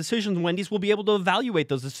make their decisions. Wendy's will be able to evaluate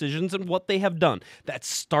those decisions and what they have done. That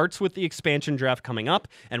starts with the expansion draft coming up,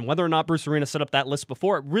 and whether or not Bruce Arena set up that list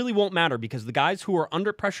before, it really won't matter because the guys who are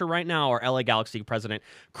under pressure right now are LA Galaxy president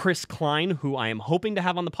Chris Klein, who I am hoping to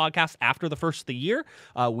have on the podcast after the first of the year.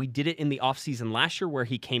 We did it in the offseason last year where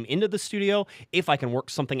he came into the studio. If I can work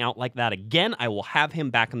something out like that again, I will have him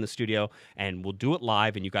back in the studio and we'll do it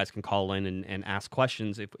live and you guys can call in and ask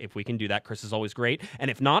questions if we can do that. Chris is always great. And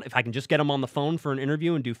if not, if I can just get him on the phone for an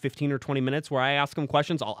interview and do 15 or 20 minutes where I ask him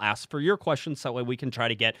questions, I'll ask for your questions so that way we can try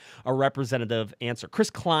to get a representative answer. Chris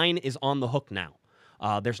Klein is on the hook now.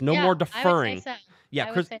 There's no more deferring. I would say so. Yeah,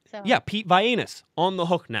 I Chris, would say so. yeah, Pete Vaenis on the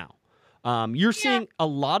hook now. You're seeing a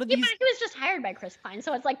lot of these. But he was just hired by Chris Klein.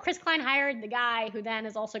 So it's like Chris Klein hired the guy who then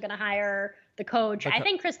is also going to hire the coach. I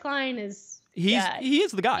think Chris Klein is... He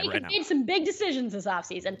is the guy right now. He made some big decisions this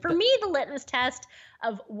offseason. For me, the litmus test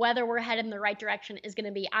of whether we're headed in the right direction is going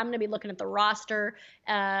to be, I'm going to be looking at the roster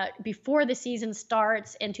before the season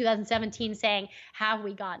starts in 2017 saying, have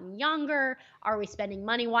we gotten younger? Are we spending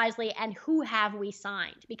money wisely? And who have we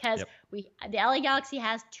signed? Because the LA Galaxy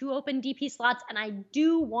has 2 open DP slots, and I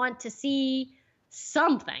do want to see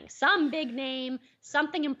something, some big name,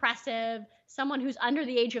 something impressive, someone who's under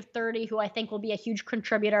the age of 30 who I think will be a huge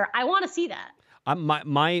contributor. I want to see that.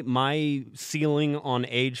 My ceiling on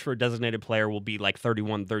age for a designated player will be like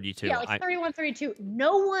 31, 32. Yeah, like 31, 32.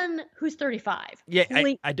 No one who's 35. Yeah,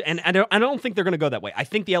 I don't think they're going to go that way. I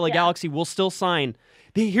think the LA Galaxy will still sign.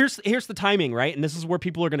 Here's the timing, right? And this is where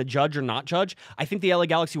people are going to judge or not judge. I think the LA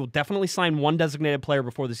Galaxy will definitely sign 1 designated player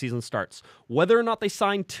before the season starts. Whether or not they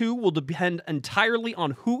sign 2 will depend entirely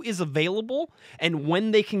on who is available and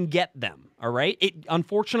when they can get them. All right.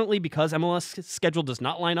 Unfortunately, because MLS schedule does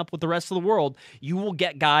not line up with the rest of the world, you will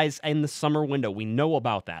get guys in the summer window. We know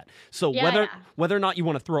about that. So whether or not you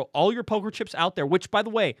want to throw all your poker chips out there, which, by the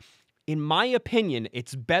way, in my opinion,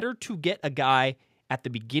 it's better to get a guy at the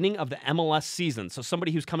beginning of the MLS season. So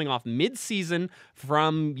somebody who's coming off mid-season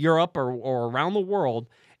from Europe or around the world,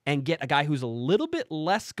 and get a guy who's a little bit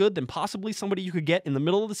less good than possibly somebody you could get in the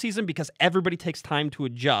middle of the season because everybody takes time to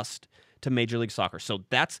adjust to Major League Soccer. So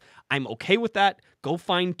I'm okay with that. Go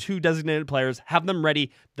find 2 designated players, have them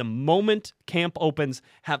ready the moment camp opens,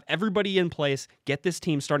 have everybody in place, get this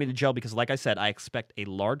team starting to gel because, like I said, I expect a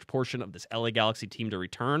large portion of this LA Galaxy team to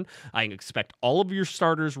return. I expect all of your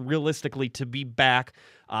starters realistically to be back.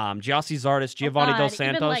 Gyasi Zardes, Giovanni Dos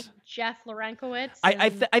Santos. Even like Jeff Larenkowicz.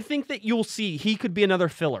 I think that you'll see he could be another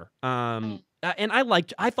filler. And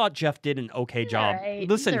I thought Jeff did an okay job. Right.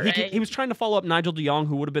 Listen, he was trying to follow up Nigel de Jong,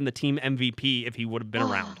 who would have been the team MVP if he would have been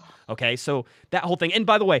around. Okay, so that whole thing. And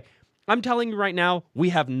by the way, I'm telling you right now, we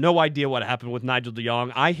have no idea what happened with Nigel de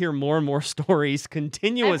Jong. I hear more and more stories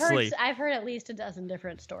continuously. I've heard at least a dozen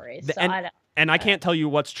different stories. And I can't tell you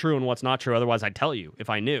what's true and what's not true. Otherwise, I'd tell you if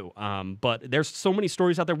I knew. But there's so many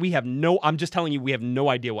stories out there. I'm just telling you, we have no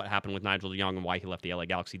idea what happened with Nigel de Jong and why he left the LA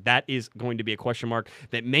Galaxy. That is going to be a question mark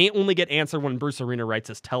that may only get answered when Bruce Arena writes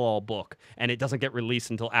his tell-all book. And it doesn't get released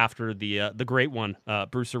until after the great one,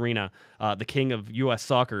 Bruce Arena, the king of U.S.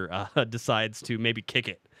 soccer, decides to maybe kick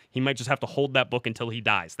it. He might just have to hold that book until he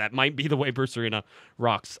dies. That might be the way Bruce Arena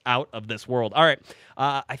rocks out of this world. All right.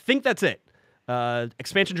 I think that's it.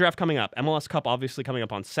 Expansion draft coming up. MLS Cup obviously coming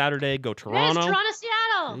up on Saturday. Go Toronto. Yes, Toronto,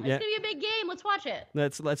 Seattle. It's going to be a big game. Let's watch it.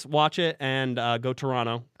 Let's watch it and go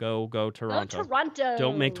Toronto. Go Toronto. Go Toronto.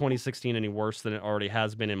 Don't make 2016 any worse than it already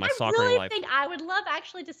has been in my soccer life. I think I would love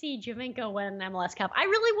actually to see Javinko win an MLS Cup. I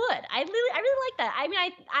really would. I really like that. I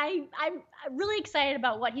mean, I'm really excited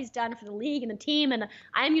about what he's done for the league and the team, and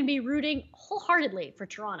I'm going to be rooting wholeheartedly for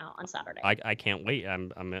Toronto on Saturday. I can't wait.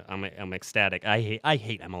 I'm ecstatic. I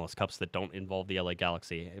hate MLS Cups that don't involve the LA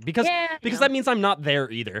Galaxy because that means I'm not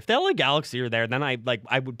there either. If the LA Galaxy are there, then I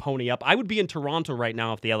would pony up. I would be in Toronto right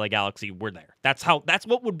now if the LA Galaxy were there. That's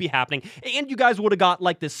what would be happening. And you guys would have got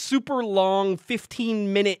like this super long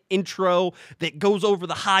 15-minute intro that goes over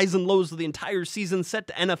the highs and lows of the entire season set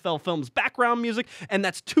to NFL Films background music. And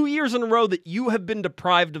that's 2 years in a row that you have been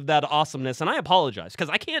deprived of that awesomeness. And I apologize because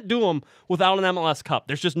I can't do them without an MLS Cup.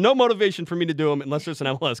 There's just no motivation for me to do them unless there's an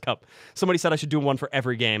MLS Cup. Somebody said I should do one for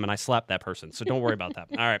every game, and I slapped that person. So don't worry about that.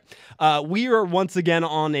 All right. We are once again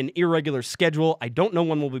on an irregular schedule. I don't know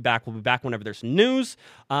when we'll be back. We'll be back whenever there's news.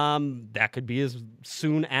 That could be as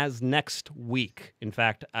soon as next week. In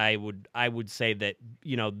fact, I would say that,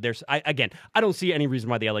 I don't see any reason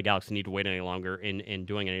why the LA Galaxy need to wait any longer in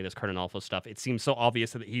doing any of this Curt Onalfo stuff. It seems so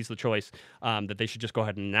obvious that he's the choice, that they should just go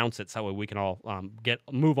ahead and announce it so that way we can all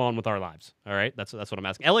move on with our lives. All right? That's what I'm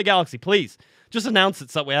asking. LA Galaxy, please just announce it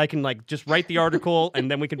so that way I can just write the article and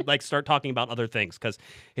then we can start talking about other things because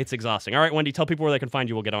it's exhausting. All right, Wendy, tell people where they can find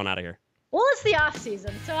you. We'll get on out of here. Well, it's the off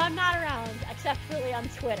season, so I'm not around except really on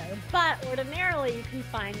Twitter. But ordinarily, you can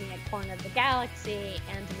find me at Corner of the Galaxy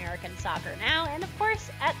and American Soccer Now, and of course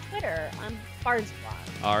at Twitter on Bard's Blog.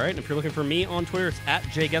 All right, and if you're looking for me on Twitter, it's at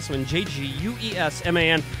Guesman,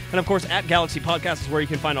 JGUESMAN, and of course at Galaxy Podcast is where you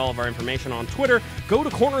can find all of our information on Twitter. Go to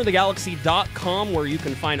cornerofthegalaxy.com where you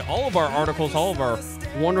can find all of our articles, all of our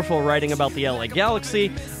wonderful writing about the LA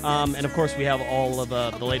Galaxy, and of course we have all of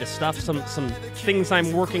the latest stuff. Some things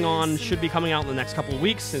I'm working on should be coming out in the next couple of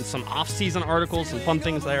weeks, and some off-season articles, some fun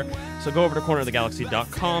things there. So go over to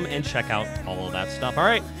cornerofthegalaxy.com and check out all of that stuff. All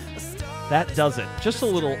right, that does it. Just a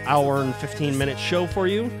little hour and 15-minute show for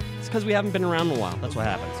you. It's because we haven't been around in a while. That's what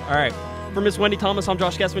happens. All right, for Miss Wendy Thomas, I'm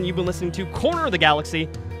Josh Guesman. You've been listening to Corner of the Galaxy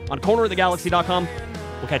on cornerofthegalaxy.com.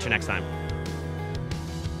 We'll catch you next time.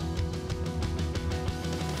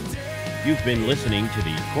 You've been listening to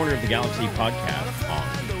the Corner of the Galaxy podcast on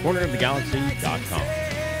cornerofthegalaxy.com.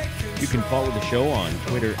 You can follow the show on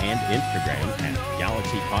Twitter and Instagram at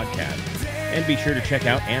Galaxy Podcast. And be sure to check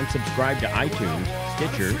out and subscribe to iTunes,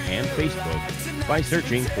 Stitcher, and Facebook by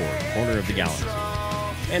searching for Corner of the Galaxy.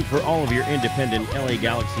 And for all of your independent LA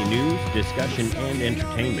Galaxy news, discussion, and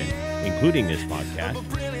entertainment, including this podcast,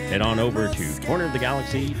 head on over to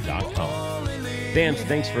cornerofthegalaxy.com. Fans,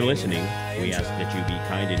 thanks for listening. We ask that you be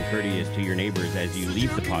kind and courteous to your neighbors as you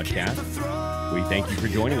leave the podcast. We thank you for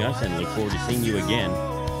joining us and look forward to seeing you again.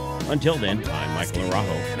 Until then, I'm Michael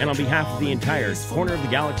Araujo, and on behalf of the entire Corner of the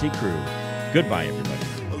Galaxy crew, goodbye,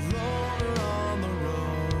 everybody.